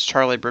realized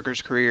Charlie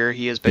Brooker's career,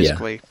 he is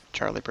basically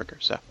Charlie Brooker.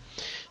 So,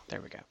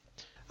 there we go.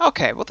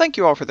 Okay, well, thank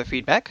you all for the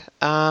feedback.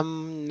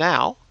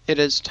 Now, it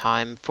is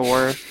time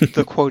for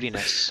the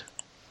quotiness.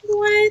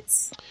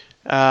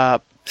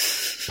 What?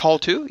 Paul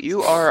 2,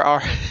 you are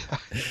our...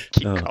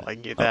 keep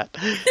calling you that.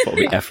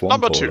 Probably F1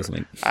 Number Paul, 2. Doesn't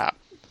it?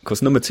 Of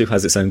course, number 2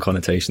 has its own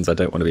connotations I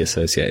don't want to be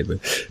associated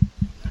with.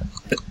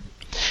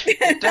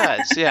 It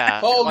does, yeah.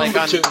 Paul Like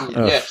number 2,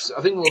 yes.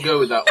 I think we'll go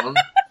with that one.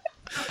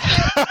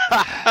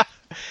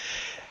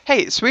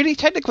 Hey, sweetie,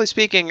 technically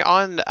speaking,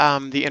 on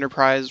the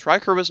Enterprise,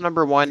 Riker was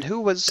number 1.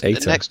 Who was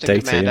next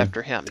in command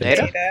after him?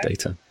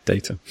 Data.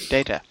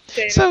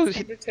 So,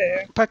 number 2.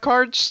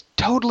 Picard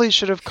totally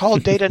should have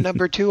called Data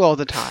number 2 all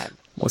the time.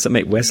 What does that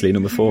make Wesley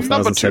number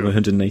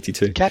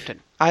 4,782? Captain,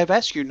 I have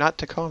asked you not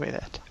to call me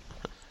that.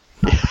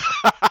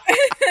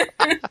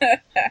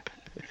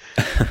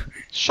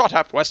 Shut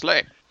up,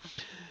 Wesley.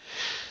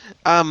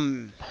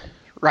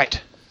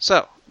 Right.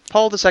 So,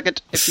 Paul II,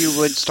 if you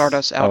would start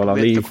us out I'll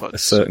with leave the quotes. a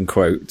certain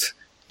quote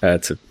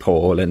to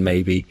Paul, and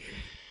maybe...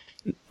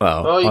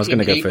 Well, I was going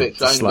to go for it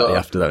slightly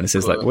after that, and it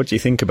says, like, what do you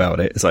think about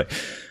it? It's like,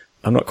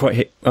 I don't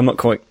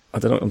know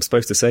what I'm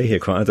supposed to say here,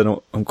 I don't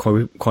know, I'm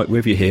quite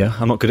with you here.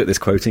 I'm not good at this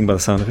quoting by the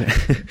sound of it.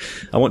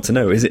 I want to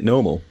know, is it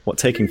normal? What,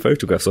 taking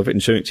photographs of it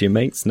and showing it to your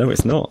mates? No,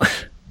 it's not.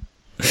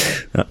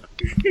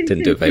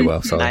 Didn't do it very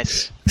well, sorry.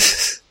 Nice.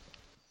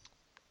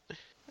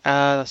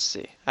 Let's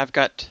see. I've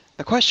got...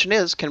 The question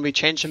is, can we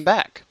change him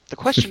back? The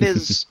question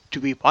is, do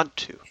we want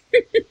to?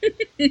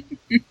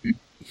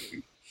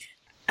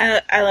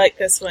 I like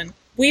this one.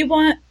 We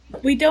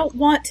don't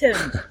want him.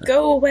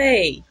 Go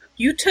away.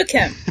 You took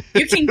him.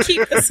 You can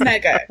keep the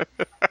Smegger.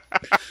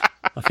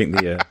 I think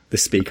the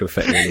speaker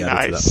effect really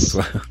added to that one as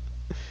well.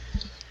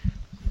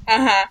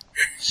 Uh-huh.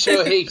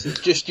 So Heath,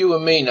 it's just you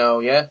and me now,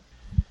 yeah?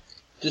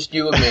 Just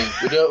you and me.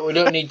 We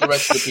don't need the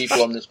rest of the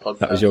people on this podcast.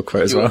 That was your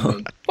quote as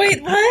well.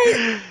 Wait,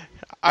 what?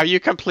 Are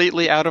you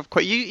completely out of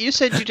quote? You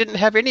said you didn't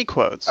have any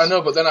quotes. I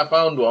know, but then I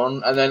found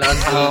one, and then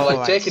Angela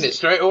was taking it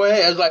straight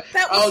away. I was like,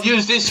 I'll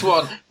use this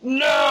one.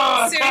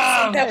 No,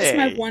 seriously, that was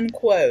my one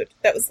quote.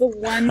 That was the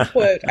one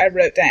quote I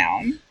wrote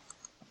down.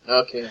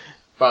 Okay,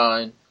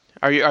 fine.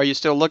 Are you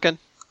still looking?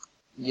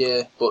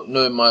 Yeah, but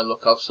knowing my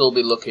luck, I'll still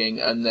be looking,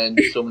 and then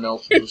someone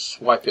else will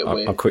swipe it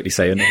away. I'll quickly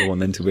say another one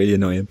then to really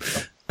annoy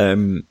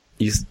him.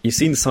 You've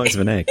seen the size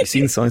of an egg. You've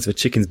seen the size of a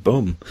chicken's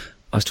bum.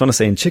 I was trying to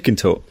say in chicken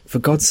talk, for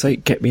God's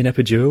sake, get me an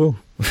epidural.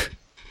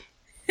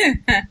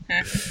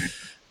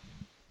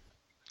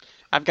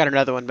 I've got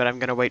another one, but I'm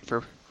going to wait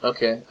for...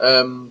 Okay.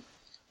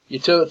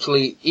 You're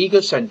totally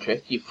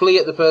egocentric. You flee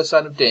at the first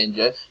sign of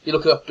danger. You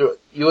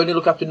only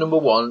look after number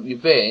 1. You're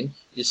vain.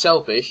 You're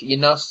selfish. You're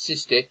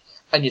narcissistic,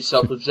 and you're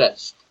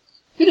self-obsessed.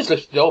 You just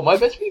listed all my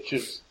best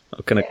features.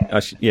 Oh, can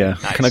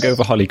I go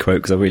over Holly quote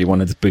because I really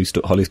wanted to boost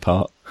up Holly's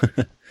part.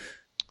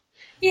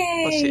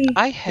 Yay! Let's see.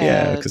 I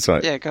had...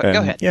 go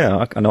ahead.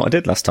 Yeah, I know what I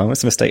did last time.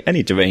 It's a mistake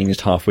any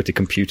deranged, half-witted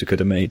computer could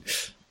have made.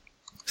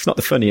 It's not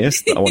the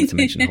funniest, but I wanted to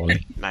mention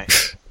Holly.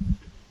 Nice.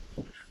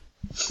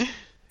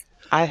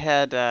 I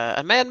had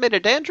a man made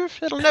of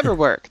dandruff. It'll never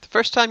work. The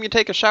first time you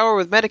take a shower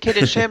with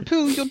medicated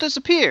shampoo, you'll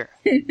disappear.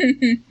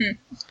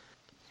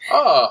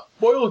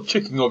 Boiled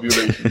chicken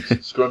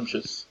ovulations.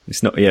 Scrumptious.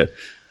 It's not really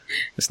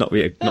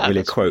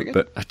a quote,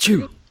 but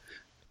achoo!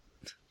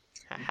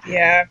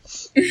 Yeah.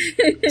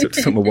 It took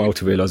me a while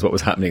to realise what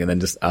was happening, and then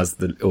just as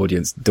the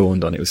audience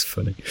dawned on it, was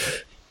funny.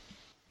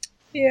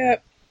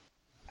 Yep.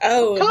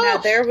 Oh, now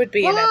there would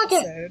be an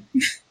episode.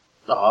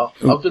 I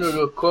was going to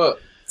do a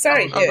quote.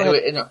 Sorry, I'll do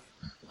it.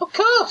 Of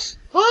course,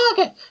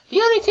 Margaret, the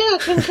only thing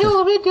that can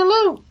kill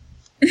the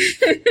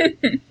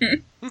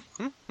Vindaloo.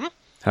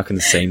 How can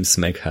the same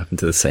smeg happen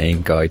to the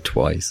same guy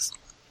twice?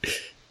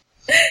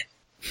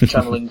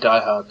 Channeling Die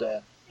Hard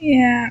there.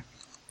 Yeah.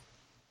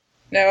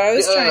 No, I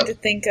was trying to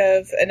think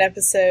of an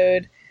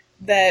episode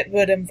that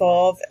would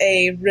involve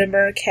a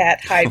Rimmer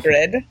cat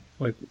hybrid.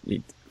 Well,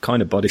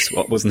 kind of body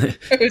swap, wasn't it?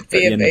 It would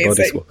be amazing.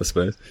 Body swap, I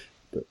suppose.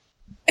 But...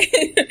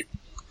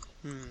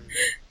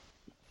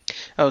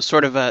 Oh,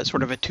 sort of a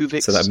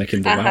Tuvix. So that'd make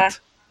him the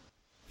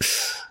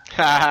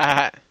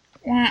rat.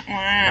 Wah, wah.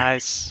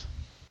 Nice.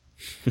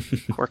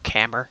 Or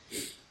Cammer.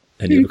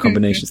 Any other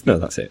combinations? No,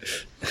 that's it.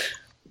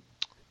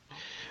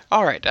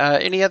 All right.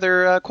 Any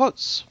other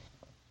quotes?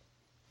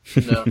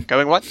 No.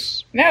 Going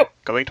once? Nope.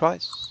 Going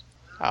twice.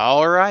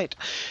 All right.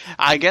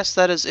 I guess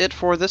that is it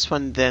for this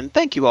one then.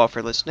 Thank you all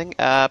for listening.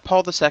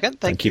 Paul II,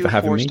 thank you for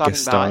having me, stopping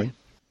guest by. starring.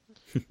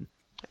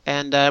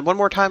 And one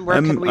more time,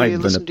 where can we I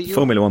listen run to a you?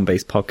 Formula One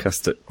based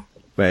podcast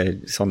where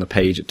it's on the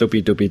page at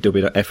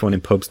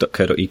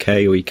www.f1inpubs.co.uk,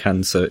 or you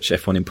can search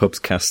F1 in Pubs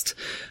cast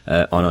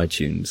on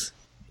iTunes.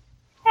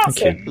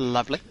 Awesome.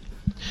 Lovely.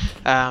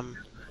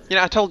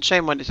 I told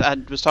Shane I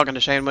was talking to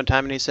Shane one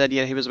time, and he said,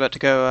 he was about to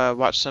go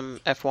watch some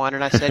F1,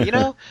 and I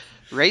said,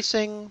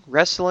 racing,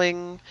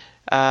 wrestling,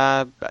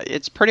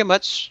 it's pretty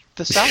much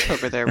the South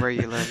over there where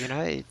you live.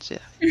 It's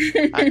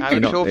I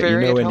would feel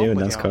very at nowhere home near a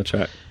with NASCAR y'all.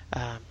 track.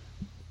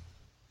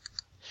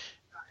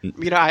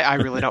 I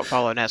really don't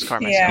follow NASCAR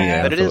myself,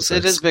 Yeah. but I thought so.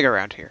 it is big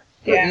around here.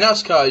 Yeah.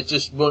 NASCAR is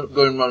just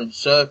going around in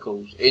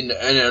circles in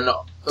an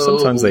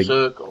Sometimes they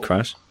circle.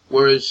 crash.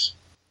 Whereas,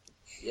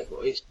 yeah, but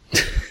it's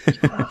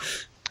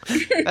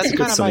That's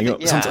kind of summing my up.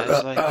 thing. Sometimes-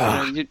 It's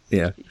like,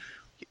 Yeah.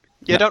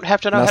 you don't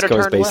have to know how to NASCAR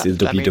is turn basically left.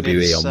 the I mean,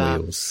 WWE it's,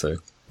 on wheels, so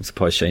I'm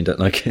surprised Shane don't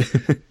like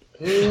it.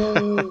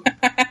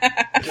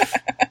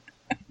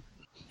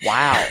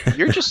 Wow,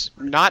 you're just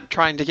not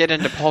trying to get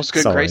into Paul's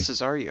good Sorry.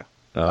 graces, are you?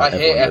 I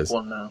hate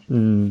everyone does. F1 now.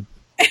 Mm.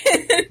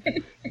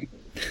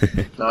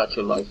 No, I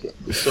actually like it.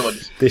 So I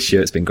just, This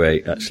year it's been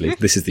great, actually.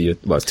 This is the year.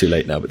 Well, it's too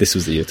late now, but this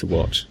was the year to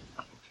watch.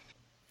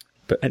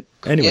 But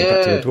anyway,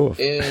 back to Red Dwarf.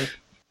 Yeah.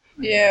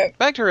 Yeah.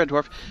 Back to Red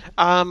Dwarf.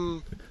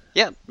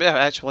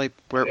 Actually,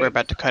 we're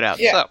about to cut out.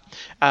 Yeah.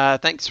 So,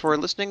 thanks for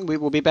listening. We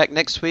will be back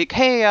next week.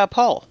 Hey,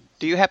 Paul,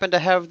 do you happen to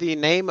have the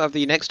name of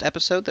the next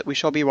episode that we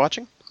shall be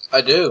watching?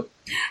 I do.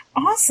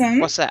 Awesome.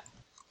 What's that?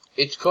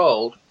 It's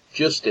called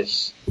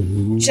Justice.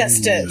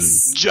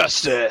 Justice.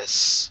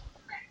 Justice.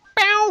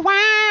 Bow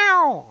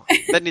wow.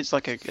 That needs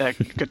like a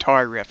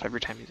guitar riff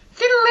every time you.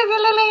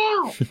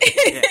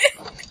 Yeah.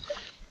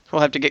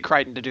 We'll have to get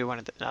Crichton to do one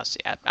of the. No, see,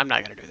 I'm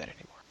not going to do that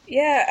anymore.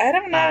 Yeah, I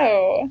don't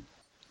know.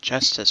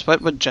 Justice.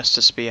 What would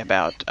justice be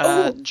about?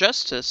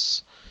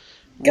 Justice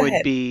Go would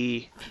ahead.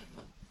 be.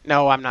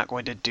 No, I'm not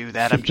going to do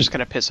that. I'm just going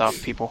to piss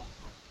off people.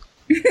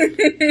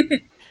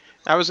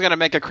 I was going to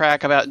make a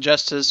crack about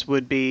justice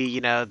would be,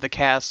 the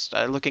cast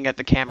looking at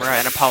the camera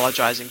and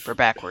apologizing for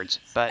backwards.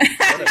 But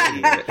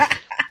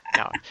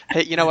no.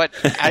 Hey, you know what?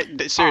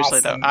 Seriously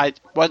Awesome. though,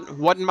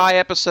 wasn't my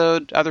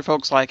episode. Other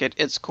folks like it.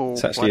 It's cool.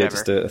 It's actually whatever.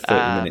 just a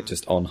 30-minute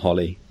just on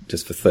Holly,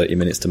 just for 30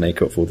 minutes to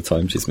make up for all the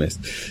time she's missed.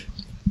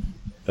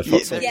 I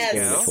thought so.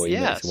 Yes. Before you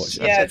Yes, to watch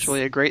that's it.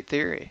 actually a great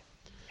theory.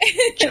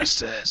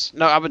 Justice.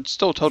 No, I would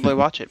still totally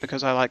watch it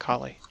because I like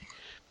Holly.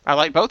 I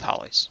like both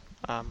Hollies.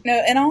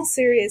 No, in all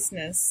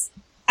seriousness,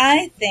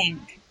 I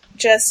think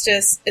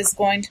Justice is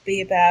going to be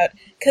about,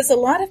 because a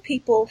lot of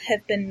people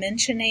have been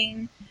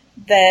mentioning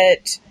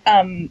that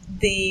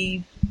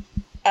the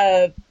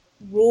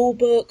rule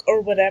book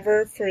or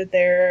whatever for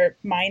their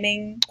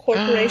mining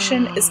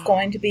corporation is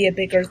going to be a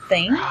bigger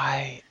thing.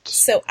 Right.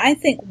 So I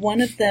think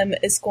one of them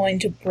is going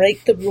to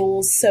break the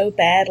rules so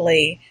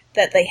badly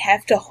that they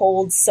have to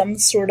hold some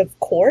sort of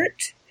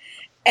court.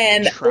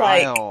 And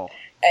Trial.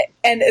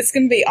 and it's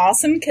going to be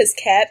awesome because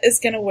Kat is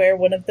going to wear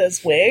one of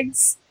those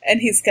wigs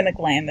and he's going to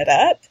glam it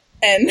up.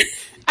 And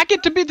I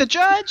get to be the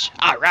judge?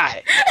 All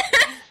right.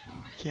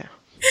 Yeah.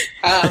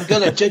 I'm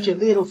gonna judge a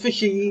little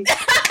fishy.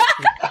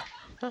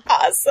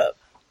 awesome.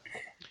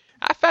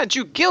 I found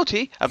you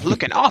guilty of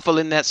looking awful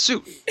in that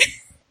suit.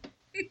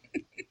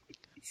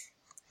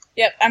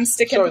 Yep, I'm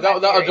sticking Sorry, to my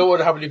that theory. would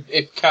have happened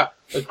if Cat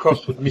had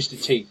crossed with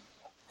Mr. T.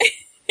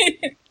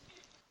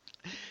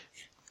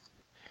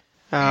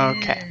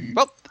 Okay.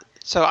 Well,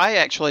 so I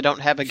actually don't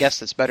have a guess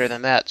that's better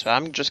than that, so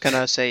I'm just going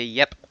to say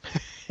yep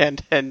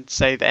and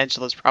say that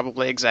Angela's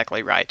probably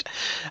exactly right.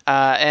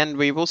 And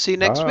we will see you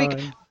next week.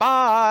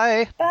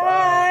 Bye!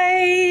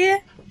 Bye.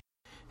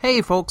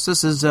 Hey folks,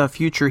 this is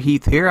Future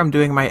Heath here. I'm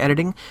doing my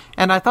editing,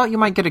 and I thought you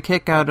might get a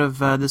kick out of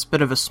this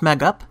bit of a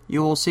smeg up.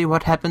 You will see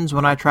what happens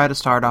when I try to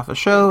start off a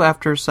show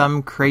after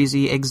some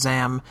crazy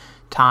exam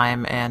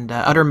time and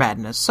utter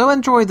madness. So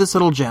enjoy this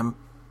little gem.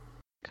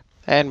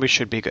 And we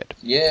should be good.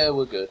 Yeah,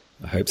 we're good.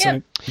 I hope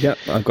Yep. so. Yeah,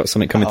 I've got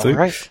something coming through. All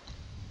right.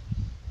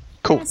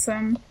 Cool.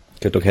 Awesome.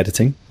 Good luck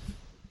editing.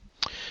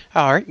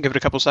 All right, give it a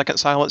couple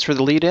seconds silence for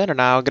the lead in,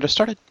 and I'll get us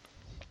started.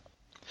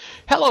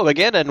 Hello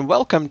again, and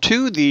welcome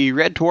to the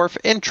Red Dwarf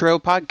Intro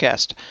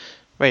Podcast.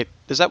 Wait,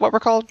 is that what we're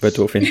called? Red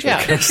Dwarf Intro.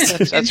 Yeah,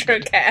 that's Intro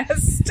good.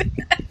 cast.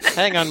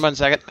 Hang on one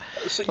second.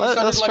 So you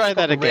Let's sounded like try a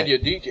that proper again. Radio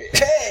DJ.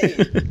 Hey!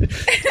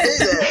 Hey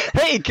there!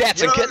 Hey,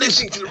 cats and You're kittens!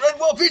 listening to the Red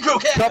Wolf Intro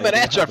Cast! Coming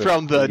at you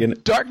from the You're gonna-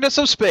 darkness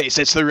of space.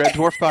 It's the Red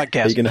Dwarf Are you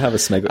Podcast. going to have a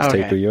Smeg Ups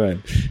Okay. tape of your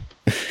own?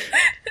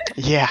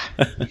 Yeah,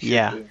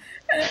 yeah.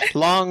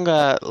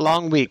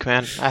 Long week,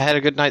 man. I had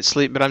a good night's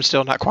sleep, but I'm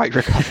still not quite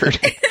recovered.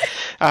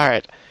 All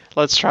right,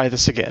 let's try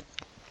this again.